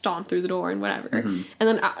guys stomp through the door and whatever. And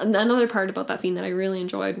then another part about that scene that I really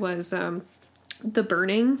enjoyed was the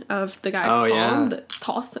burning of the guy's palm, the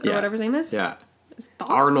Thoth, or whatever his name is. Yeah.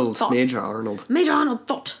 Major Arnold. Major Arnold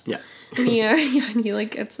Thoth. Yeah. And he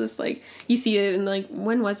like, it's this, like, you see it in, like,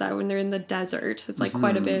 when was that? When they're in the desert. It's, like,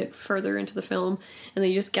 quite a bit further into the film. And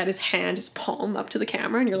then you just get his palm up to the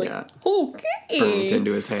camera, and you're like, okay. Burnt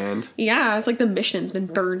into his hand. Yeah, it's like the mission's been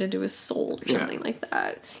burned into his soul or something like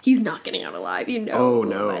that. He's not getting out alive, you know. Oh,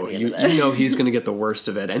 no. You know he's going to get the worst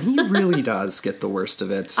of it. And he really does get the worst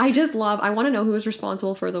of it. I want to know who was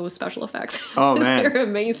responsible for those special effects. Oh, man. They're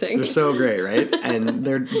amazing. They're so great, right? And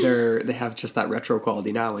they have just that retro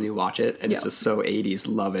quality now when you watch it, and it's just so 80s.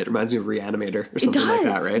 Love it. Reminds me of Reanimator or something like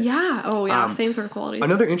that, right? Yeah. Oh, yeah. Same sort of quality.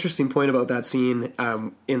 Another interesting point about that scene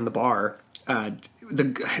in the bar,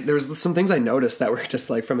 there's some things I noticed that were just,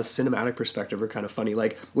 like, from a cinematic perspective, were kind of funny.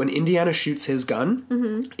 Like, when Indiana shoots his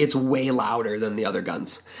gun, it's way louder than the other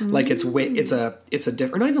guns. Like, it's a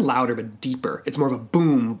different, not even louder, but deeper. It's more of a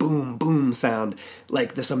boom, boom, boom sound,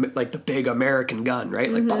 like this, like the big American gun, right?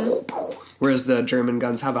 Like, whereas the German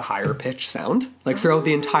guns have a higher pitch sound. Like, throughout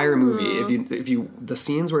the entire movie, if you the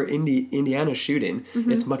scenes where Indiana's shooting,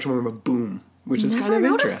 it's much more of a boom. Which is kind of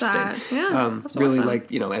interesting. That. Yeah, really,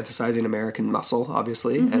 like, you know, emphasizing American muscle,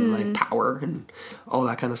 obviously, and, like, power and all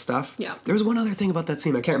that kind of stuff. Yeah. There was one other thing about that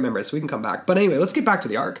scene. I can't remember it, so we can come back. But anyway, let's get back to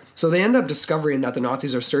the Ark. So they end up discovering that the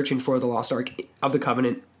Nazis are searching for the Lost Ark of the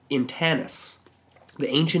Covenant in Tanis, the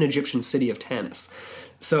ancient Egyptian city of Tanis.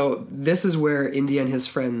 So this is where India and his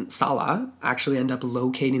friend Salah actually end up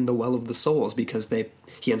locating the Well of the Souls, because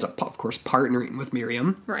he ends up, of course, partnering with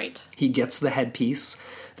Miriam. Right. He gets the headpiece.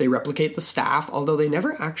 They replicate the staff, although they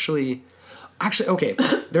never actually, okay,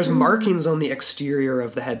 there's markings on the exterior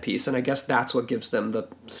of the headpiece, and I guess that's what gives them the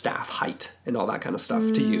staff height and all that kind of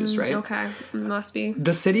stuff to use, right? Okay, must be.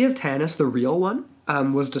 The city of Tanis, the real one,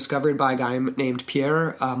 was discovered by a guy named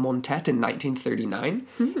Pierre Montet in 1939,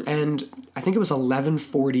 and I think it was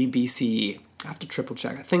 1140 BCE. I have to triple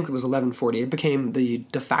check. I think it was 1140. It became the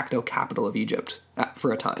de facto capital of Egypt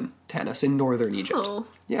for a time, Tanis, in northern Egypt. Oh.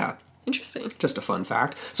 Yeah. Interesting. Just a fun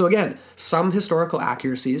fact. So again, some historical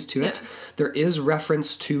accuracies to it. Yeah. There is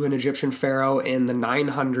reference to an Egyptian pharaoh in the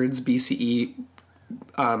 900s BCE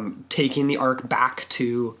taking the ark back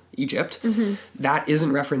to Egypt. That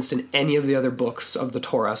isn't referenced in any of the other books of the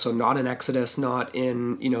Torah. So not in Exodus, not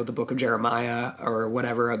in, the book of Jeremiah or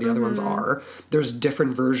whatever the other ones are. There's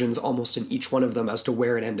different versions almost in each one of them as to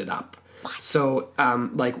where it ended up. So,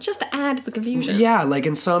 Just to add to the confusion. yeah, like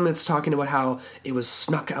in some it's talking about how it was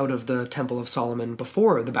snuck out of the Temple of Solomon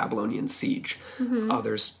before the Babylonian siege.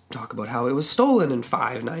 Others talk about how it was stolen in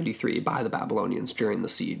 593 by the Babylonians during the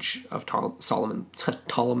siege of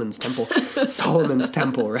Solomon's temple. Solomon's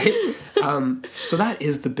temple, right? So that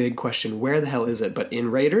is the big question. Where the hell is it? But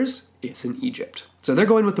in Raiders, it's in Egypt. So they're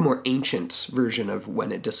going with the more ancient version of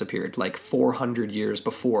when it disappeared, like 400 years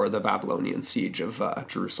before the Babylonian siege of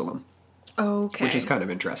Jerusalem. Okay. Which is kind of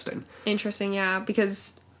interesting. Interesting, yeah,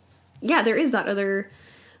 because there is that other.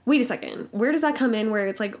 Wait a second, where does that come in? Where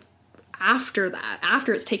it's like after that,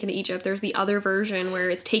 after it's taken to Egypt, there's the other version where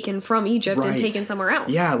it's taken from Egypt and taken somewhere else.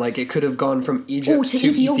 Yeah, like it could have gone from Egypt to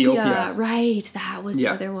Ethiopia. Right, that was the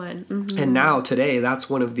other one. And now today, that's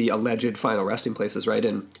one of the alleged final resting places, right?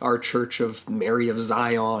 In our Church of Mary of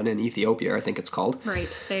Zion in Ethiopia, I think it's called.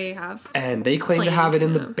 Right, they have. And they claim to have it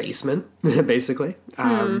in the basement, basically.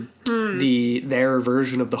 Their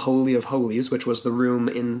version of the Holy of Holies, which was the room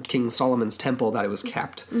in King Solomon's temple that it was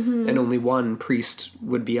kept, and only one priest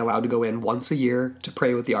would be allowed to go in once a year to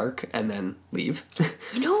pray with the ark and then leave.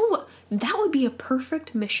 That would be a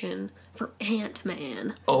perfect mission for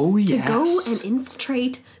Ant-Man. Oh, yes. To go and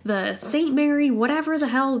infiltrate the St. Mary, whatever the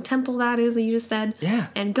hell temple that is that you just said. Yeah.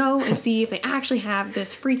 And go and see if they actually have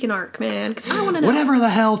this freaking ark, man. Because I want to know. Whatever the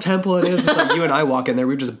hell temple it is, it's like you and I walk in there,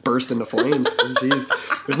 we just burst into flames. Jeez.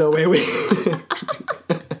 There's no way we...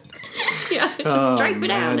 Yeah, just strike me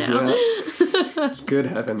down now. Yeah. Good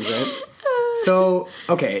heavens, right? So,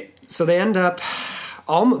 okay. So they end up...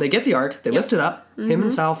 they get the ark, they lift it up, him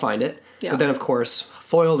and Sal find it, but then, of course...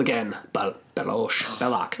 foiled again,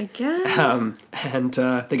 Belloc. Again? And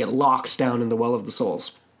they get locked down in the Well of the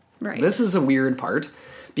Souls. Right. This is a weird part,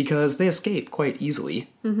 because they escape quite easily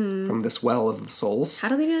from this Well of the Souls. How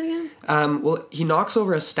do they do that again? Well, he knocks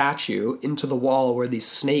over a statue into the wall where these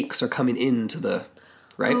snakes are coming into the...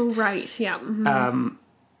 Right? Oh, right, yeah. Mm-hmm.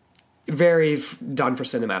 Very done for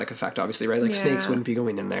cinematic effect, obviously, right? Like, Yeah. snakes wouldn't be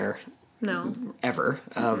going in there... No. Ever.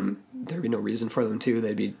 There'd be no reason for them to.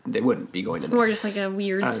 They wouldn't be going in there. Or just like a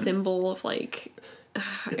weird symbol of like,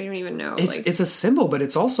 I don't even know. It's a symbol, but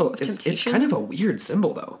it's also it's temptation? kind of a weird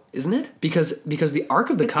symbol though, isn't it? Because the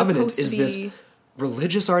Ark of the Covenant is this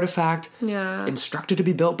religious artifact instructed to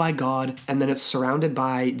be built by God, and then it's surrounded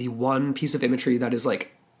by the one piece of imagery that is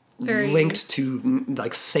like linked to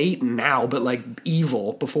like Satan now, but like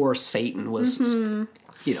evil before Satan was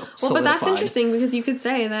Well, but that's interesting because you could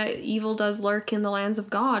say that evil does lurk in the lands of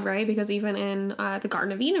God, right? Because even in the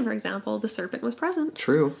Garden of Eden, for example, the serpent was present.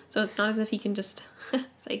 True. So it's not as if he can just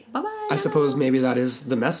say bye-bye. I suppose maybe that is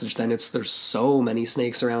the message then. There's so many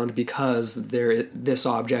snakes around because this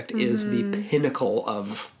object is the pinnacle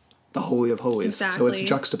of the Holy of Holies. Exactly. So its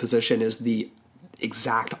juxtaposition is the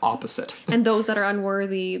exact opposite. And those that are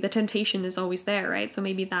unworthy, the temptation is always there, right? So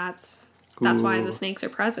maybe that's why the snakes are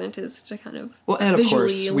present, is to kind of and of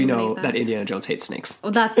course we know illuminate that Indiana Jones hates snakes.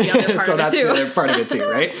 Well, that's the other part so of it that's too. the other part of it too,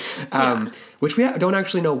 right? Which we don't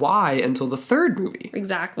actually know why until the third movie.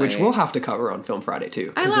 Exactly. Which we'll have to cover on Film Friday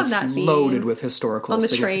too. I love that scene. Loaded with historical on the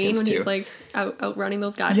significance train when too. he's like outrunning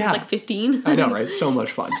those guys. He's like 15. I know, right? So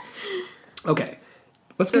much fun. Okay,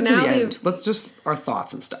 let's get to the end. Let's just our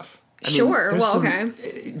thoughts and stuff. Sure. Well,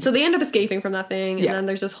 okay. So they end up escaping from that thing, and then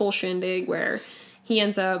there's this whole shindig where he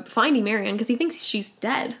ends up finding Marion because he thinks she's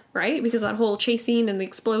dead, right? Because of that whole chase scene and the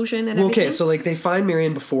explosion and everything. Okay, so like they find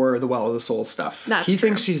Marion before the Well of the Soul stuff. He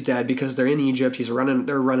thinks she's dead because they're in Egypt.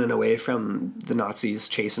 They're running away from the Nazis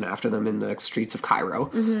chasing after them in the streets of Cairo,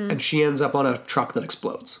 and she ends up on a truck that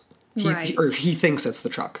explodes. He thinks it's the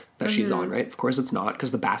truck that she's on, right? Of course it's not,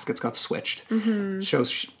 because the baskets got switched.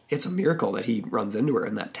 Shows it's a miracle that he runs into her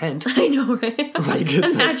in that tent. I know, right? Like,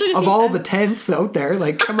 it's of all the tents out there,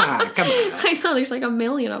 like, come on. I know, there's like a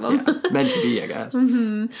million of them. Yeah, meant to be, I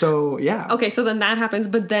guess. So, yeah. Okay, so then that happens,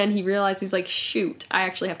 but then he realizes, he's like, shoot, I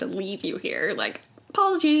actually have to leave you here. Like,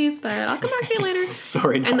 apologies, but I'll come back to you later.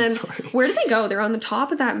 Sorry. Where do they go? They're on the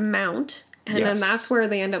top of that mount. And then that's where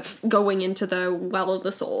they end up going into the Well of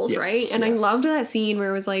the Souls, right? And I loved that scene where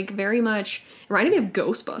it was like very much, it reminded me of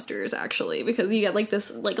Ghostbusters, actually, because you get like this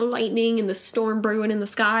like lightning and the storm brewing in the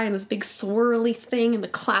sky and this big swirly thing and the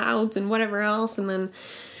clouds and whatever else. And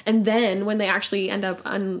then when they actually end up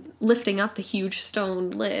lifting up the huge stone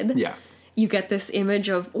lid, you get this image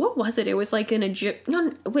of, what was it? It was like an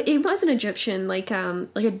it was an Egyptian, like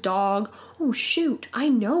a dog. Oh shoot, I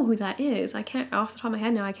know who that is. I can't, off the top of my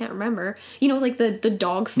head now, I can't remember. You know, like the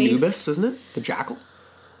dog face. Anubis, isn't it? The jackal?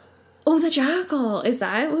 Oh, the jackal. Is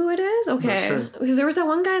that who it is? Okay. Sure. Because there was that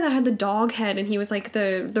one guy that had the dog head, and he was like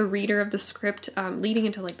the reader of the script leading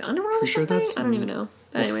into like the underworld or Sure something? that's... I don't even know.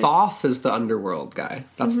 But anyways. Thoth is the underworld guy.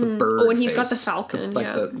 That's the bird. Oh, and he's face. got the falcon, Like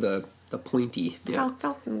yeah. the pointy. Yeah.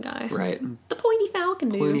 Falcon guy. Right. The pointy falcon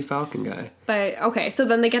dude. Pointy falcon guy. But, okay, so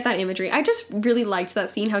then they get that imagery. I just really liked that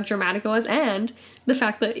scene, how dramatic it was, and the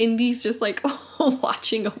fact that Indy's just, like,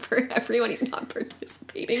 watching over everyone. He's not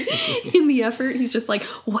participating in the effort. He's just, like,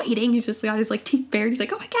 waiting. He's just got his, like, teeth bared. He's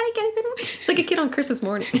like, oh, I get it. It's like a kid on Christmas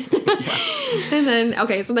morning. And then,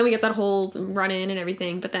 okay, so then we get that whole run-in and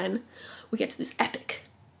everything, but then we get to this epic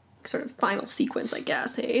sort of final sequence, I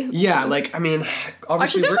guess, hey? Yeah, like, I mean,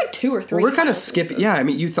 obviously... Actually, there's like 2 or 3. Well, we're kind of skipping... Yeah, I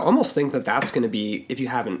mean, you almost think that that's going to be... If you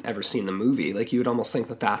haven't ever seen the movie, like, you would almost think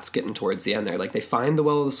that that's getting towards the end there. Like, they find the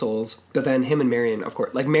Well of the Souls, but then him and Marion, of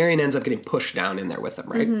course... Like, Marion ends up getting pushed down in there with them,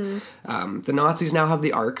 right? Mm-hmm. The Nazis now have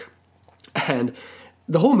the Ark, and...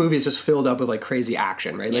 The whole movie is just filled up with, like, crazy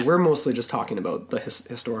action, right? Like, we're mostly just talking about the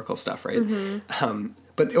historical stuff, right? Mm-hmm.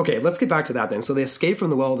 But, okay, let's get back to that then. So they escape from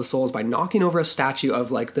the Well of the Souls by knocking over a statue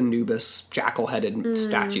of, like, the Anubis jackal-headed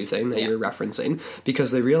statue thing that you're referencing,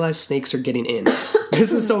 because they realize snakes are getting in.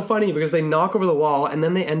 This is so funny, because they knock over the wall, and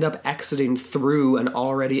then they end up exiting through an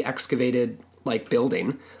already excavated, like,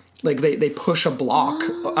 building. Like, they push a block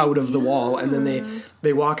out of the wall, and then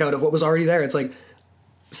they walk out of what was already there. It's like...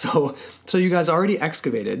 So you guys already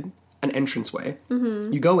excavated an entranceway.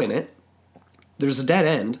 Mm-hmm. You go in it. There's a dead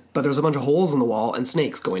end, but there's a bunch of holes in the wall and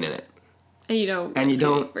snakes going in it. And you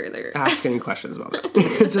don't further. Ask any questions about that.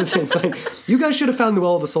 It's like, you guys should have found the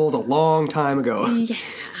Well of the Souls a long time ago.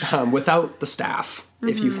 Yeah. Without the staff. Mm-hmm.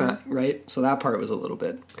 If you found, right? So that part was a little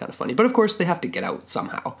bit kind of funny. But of course, they have to get out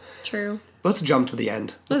somehow. True. Let's jump to the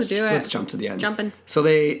end. Let's do it. Let's jump to the end. Jumping. So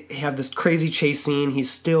they have this crazy chase scene. He's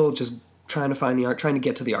still just trying to find the Ark, trying to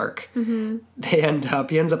get to the Ark. Mm-hmm.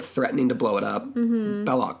 He ends up threatening to blow it up. Mm-hmm.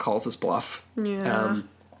 Belloc calls his bluff. Yeah.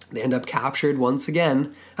 They end up captured once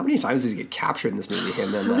again. How many times does he get captured in this movie?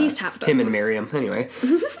 Him and at least half a dozen. Him and Miriam. Anyway.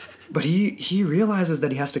 But he realizes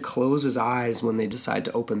that he has to close his eyes when they decide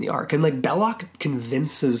to open the Ark. And, like, Belloc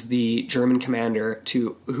convinces the German commander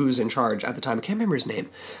who's in charge at the time, I can't remember his name,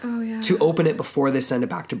 to open it before they send it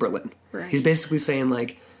back to Berlin. Right. He's basically saying,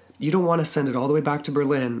 like, you don't want to send it all the way back to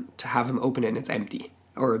Berlin to have him open it and it's empty.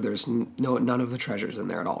 Or there's none of the treasures in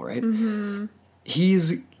there at all, right? Mm-hmm.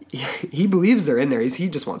 He believes they're in there. He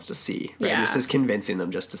just wants to see, right? Yeah. He's just convincing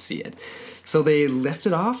them just to see it. So they lift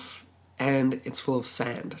it off, and it's full of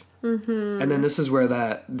sand. Mm-hmm. And then this is where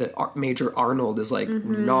the Major Arnold is, like,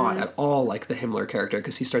 not at all like the Himmler character,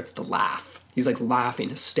 because he starts to laugh. He's, like, laughing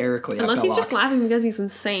hysterically at Belloc. Unless he's just laughing because he's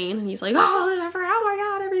insane, and he's like, oh my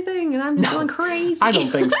god, everything, and I'm just going crazy. I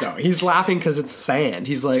don't think so. He's laughing because it's sand.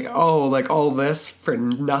 He's like, oh, like, all this for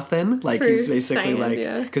nothing? Like, he's basically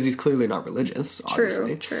sand, because he's clearly not religious,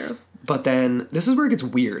 obviously. True. But then, this is where it gets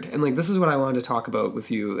weird, and, like, this is what I wanted to talk about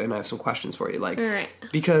with you, and I have some questions for you, like, all right.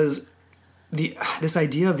 Because... this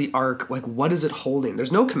idea of the Ark, like, what is it holding?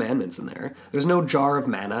 There's no commandments in there. There's no jar of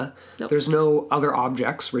manna. Nope. There's no other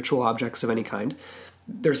objects, ritual objects of any kind.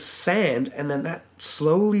 There's sand, and then that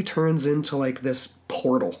slowly turns into, like, this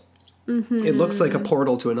portal. Mm-hmm. It looks like a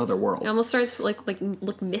portal to another world. It almost starts to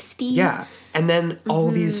look misty. Yeah, and then all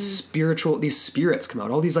these spirits come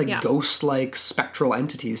out. All these, like, ghost-like spectral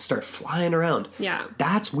entities start flying around. Yeah,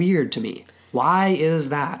 that's weird to me. Why is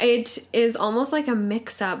that? It is almost like a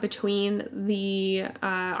mix-up between the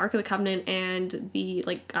Ark of the Covenant and the,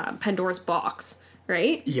 like, Pandora's box,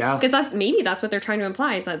 right? Yeah. Because that's what they're trying to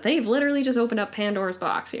imply, is that they've literally just opened up Pandora's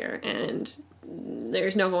box here, and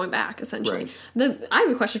there's no going back, essentially. Right. I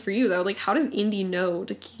have a question for you, though. Like, how does Indy know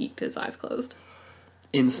to keep his eyes closed?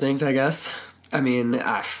 Instinct, I guess. I mean...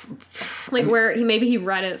 where he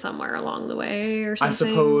read it somewhere along the way or something?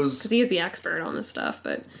 I suppose... Because he is the expert on this stuff,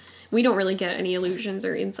 but... We don't really get any illusions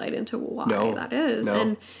or insight into why that is.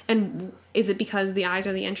 No. And is it because the eyes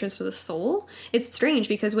are the entrance to the soul? It's strange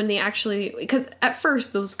because because at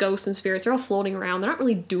first those ghosts and spirits are all floating around. They're not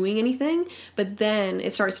really doing anything, but then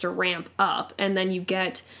it starts to ramp up, and then you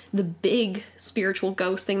get the big spiritual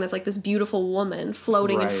ghost thing that's like this beautiful woman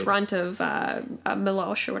floating in front of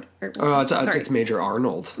Milosh it's Major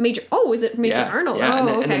Arnold. Is it Major Arnold? Yeah,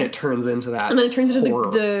 okay. And then it turns into that. And then it turns into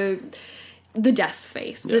horror. the death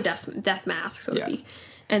face, the death mask, so to speak.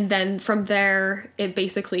 And then from there, it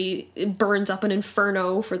burns up an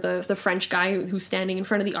inferno for the French guy who's standing in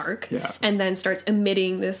front of the Ark. Yeah. And then starts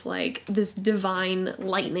emitting this divine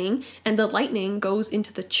lightning. And the lightning goes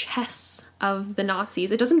into the chests of the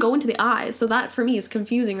Nazis. It doesn't go into the eyes. So that, for me, is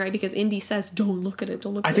confusing, right? Because Indy says, don't look at it,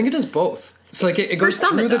 don't look at it. I think it does both. So, like, it goes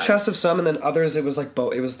some through it the does. chest of some, and then others, it was, like,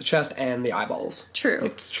 both. It was the chest and the eyeballs.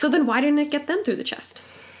 True. So then why didn't it get them through the chest?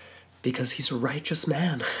 Because he's a righteous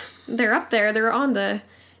man. They're up there. They're on the...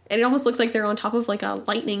 It almost looks like they're on top of, like, a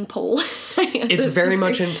lightning pole. It's very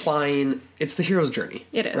much implying... It's the hero's journey.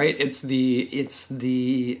 It is. Right? It's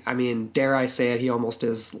the... I mean, dare I say it, he almost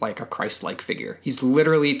is, like, a Christ-like figure. He's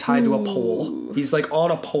literally tied to a pole. He's, like,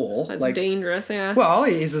 on a pole. That's like, dangerous, yeah. Well,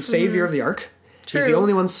 he's the savior of the Ark. He's the True.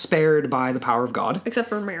 only one spared by the power of God. Except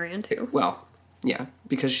for Marion, too. Well, yeah,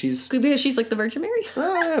 because she's Because she's like the Virgin Mary?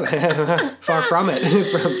 far from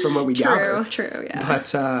it, from what we gather. True, yeah.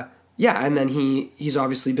 But, yeah, and then he's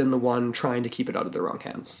obviously been the one trying to keep it out of the wrong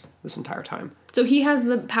hands this entire time. So he has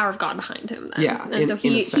the power of God behind him then. Yeah, And so in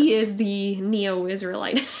a he sense. is the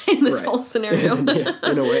neo-Israelite in this Right. whole scenario. Yeah,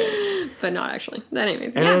 in a way. But not actually. But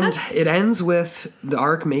anyways, And it ends with the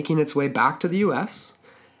Ark making its way back to the U.S.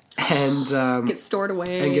 and gets stored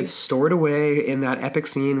away. and gets stored away in that epic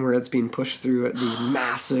scene where it's being pushed through the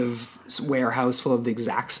massive warehouse full of the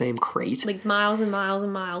exact same crate. like miles and miles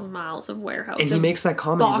and miles and miles of warehouse. And he makes that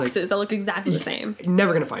comment. He's like, boxes that look exactly the same.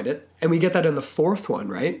 never gonna find it. And we get that in the fourth one,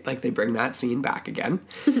 right? Like, they bring that scene back again.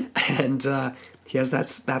 And he has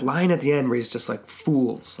that line at the end where he's just like,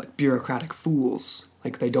 fools, like bureaucratic fools.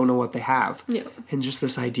 Like, they don't know what they have. Yeah. And just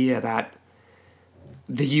this idea that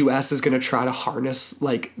the U.S. is gonna try to harness,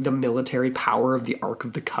 like, the military power of the Ark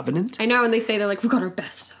of the Covenant. I know, and they say they're like, we've got our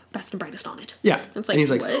best and brightest on it. Yeah. It's like, and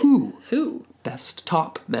he's like, what? who? Who? Best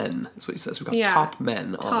top men. That's what he says. We got Yeah. top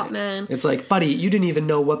men on Top it. men. It's like, buddy, you didn't even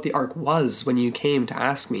know what the Ark was when you came to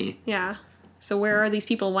ask me. Yeah. So where are these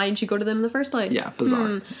people? Why didn't you go to them in the first place? Yeah,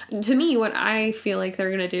 bizarre. To me, what I feel like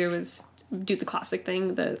they're gonna do is do the classic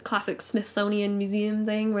thing, the classic Smithsonian Museum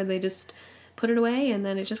thing, where they just put it away and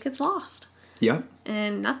then it just gets lost. Yep.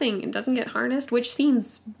 And it doesn't get harnessed, which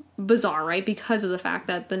seems bizarre, right? Because of the fact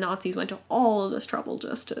that the Nazis went to all of this trouble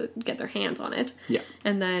just to get their hands on it. Yeah.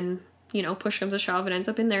 And then, push comes to shove, it ends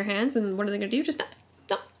up in their hands, and what are they going to do? Just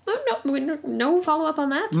no follow up on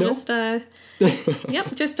that. Nope.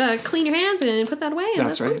 Just clean your hands and put that away. And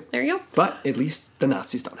That's right. There you go. But at least the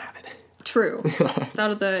Nazis don't have it. True. It's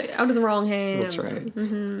out of the wrong hands. That's right.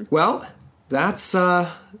 Mm-hmm. Well, that's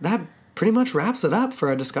that pretty much wraps it up for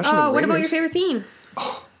our discussion. Oh, of what about your Raiders. favorite scene?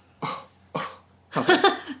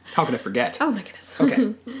 How can I forget? Oh my goodness.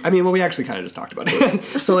 Okay. I mean, well, we actually kind of just talked about it.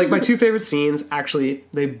 So, like, my two favorite scenes, actually,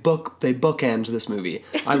 they bookend this movie.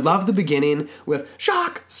 I love the beginning with,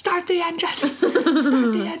 Jacques, start the engine!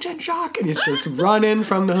 Start the engine, Jacques! And he's just running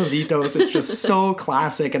from the Jovitos. It's just so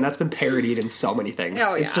classic, and that's been parodied in so many things.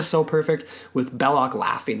 Oh, It's yeah. just so perfect, with Belloc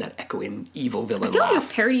laughing, that echoing evil villain I feel like it was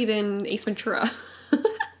laugh. parodied in Ace Ventura.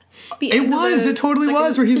 It totally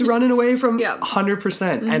was, where he's running away from Yeah.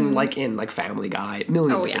 100%. And, like, in, like, Family Guy, a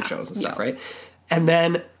million Oh, different yeah. shows and stuff, Yeah. right? And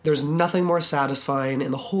then there's nothing more satisfying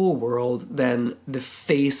in the whole world than the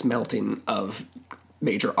face melting of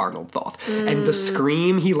Major Arnold Thoth. And the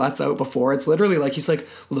scream he lets out before, it's literally like he's like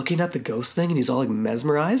looking at the ghost thing and he's all like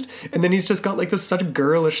mesmerized. And then he's just got like this such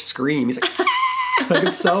girlish scream. He's like, like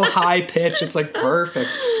it's so high pitched. It's like perfect.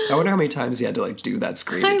 I wonder how many times he had to like do that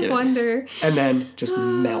scream I again. wonder. And then just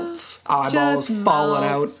melts. Eyeballs falling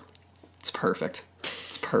melts. out. It's perfect.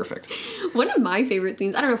 It's perfect. One of my favorite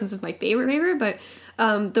scenes, I don't know if this is my favorite, but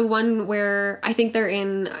the one where I think they're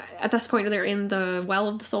at this point they're in the Well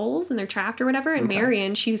of the Souls and they're trapped or whatever, and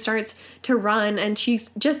Marion, she starts to run and she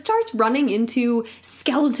just starts running into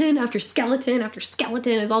skeleton after skeleton after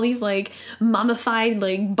skeleton as all these like mummified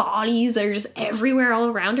like bodies that are just everywhere all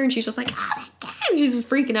around her, and she's just like, oh, damn, she's just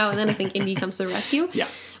freaking out, and then I think Indy comes to the rescue. Yeah.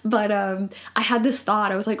 But I had this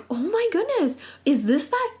thought, I was like, oh my goodness, is this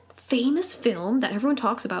that famous film that everyone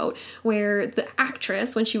talks about where the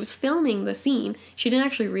actress, when she was filming the scene, she didn't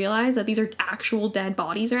actually realize that these are actual dead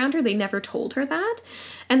bodies around her? They never told her that.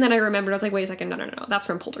 And then I remembered, I was like, wait a second, no, that's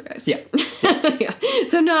from Poltergeist. Yeah. Yeah.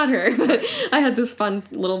 So not her, but I had this fun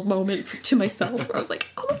little moment to myself where I was like,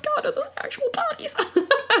 oh my god, are those actual bodies?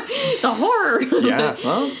 The horror. Yeah.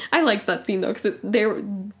 Well, I liked that scene though, because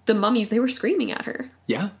the mummies, they were screaming at her.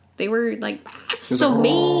 yeah. They were like, It was so like,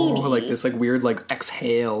 mean. like this like weird like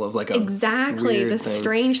exhale of like a Exactly, weird this thing.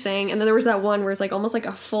 strange thing. And then there was that one where it's like almost like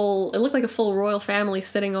it looked like a full royal family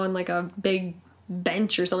sitting on like a big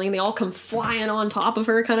bench or something. They all come flying on top of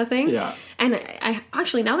her kind of thing. Yeah. And I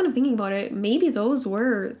actually, now that I'm thinking about it, maybe those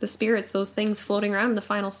were the spirits, those things floating around in the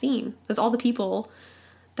final scene. Because all the people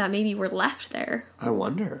that maybe were left there. I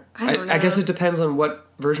wonder. I don't know. I guess it depends on what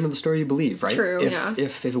version of the story you believe, right? True,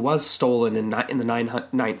 If it was stolen in the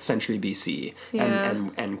 9th century BC Yeah.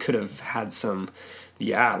 and could have had some,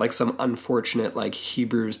 like some unfortunate like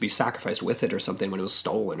Hebrews be sacrificed with it or something when it was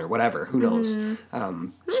stolen or whatever. Who knows? I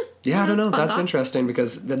don't know. fun That's thought. interesting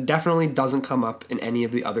because that definitely doesn't come up in any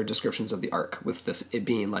of the other descriptions of the Ark with it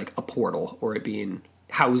being like a portal or it being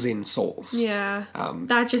housing souls. Yeah.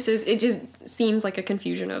 That just is, it just seems like a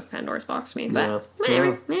confusion of Pandora's box to me. But Yeah,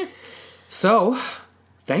 whatever. Yeah. So,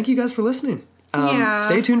 thank you guys for listening. Yeah.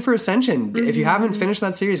 Stay tuned for Ascension. If you haven't finished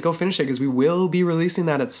that series, go finish it because we will be releasing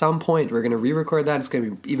that at some point. We're going to re-record that. It's going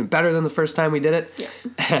to be even better than the first time we did it. Yeah.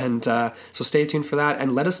 And so stay tuned for that.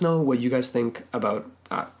 And let us know what you guys think about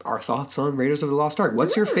our thoughts on Raiders of the Lost Ark.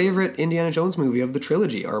 What's your favorite Indiana Jones movie of the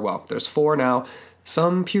trilogy? Or, well, there's 4 now.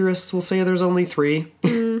 Some purists will say there's only 3.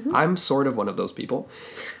 I'm sort of one of those people.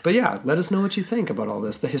 But yeah, let us know what you think about all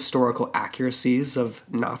this, the historical accuracies of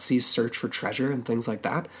Nazis' search for treasure and things like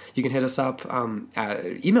that. You can hit us up,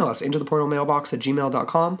 email us into the portal mailbox at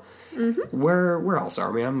gmail.com. Where else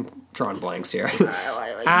are we? I'm drawing blanks here.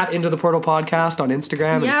 At Into the Portal Podcast on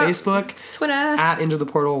Instagram Yep. and Facebook. Twitter. At Into the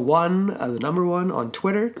Portal 1, the number 1 on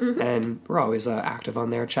Twitter. And we're always active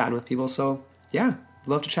on there chatting with people. So yeah,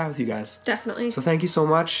 love to chat with you guys. Definitely. So thank you so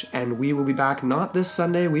much, and we will be back not this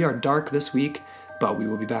Sunday. We are dark this week, but we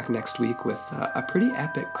will be back next week with a pretty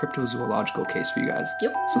epic cryptozoological case for you guys.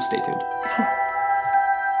 Yep. So stay tuned.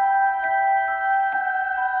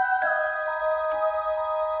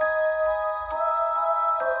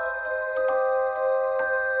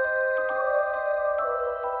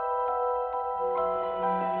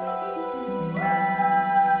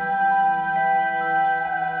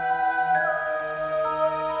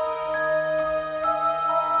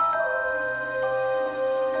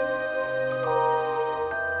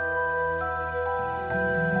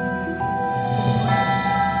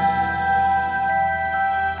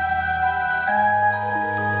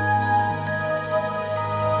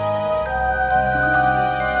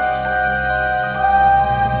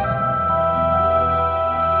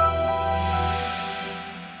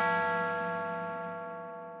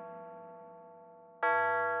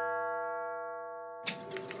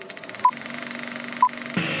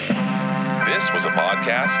 This was a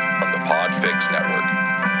podcast from the Podfix Network.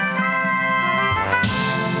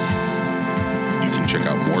 You can check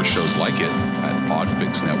out more shows like it at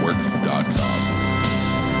podfixnetwork.com.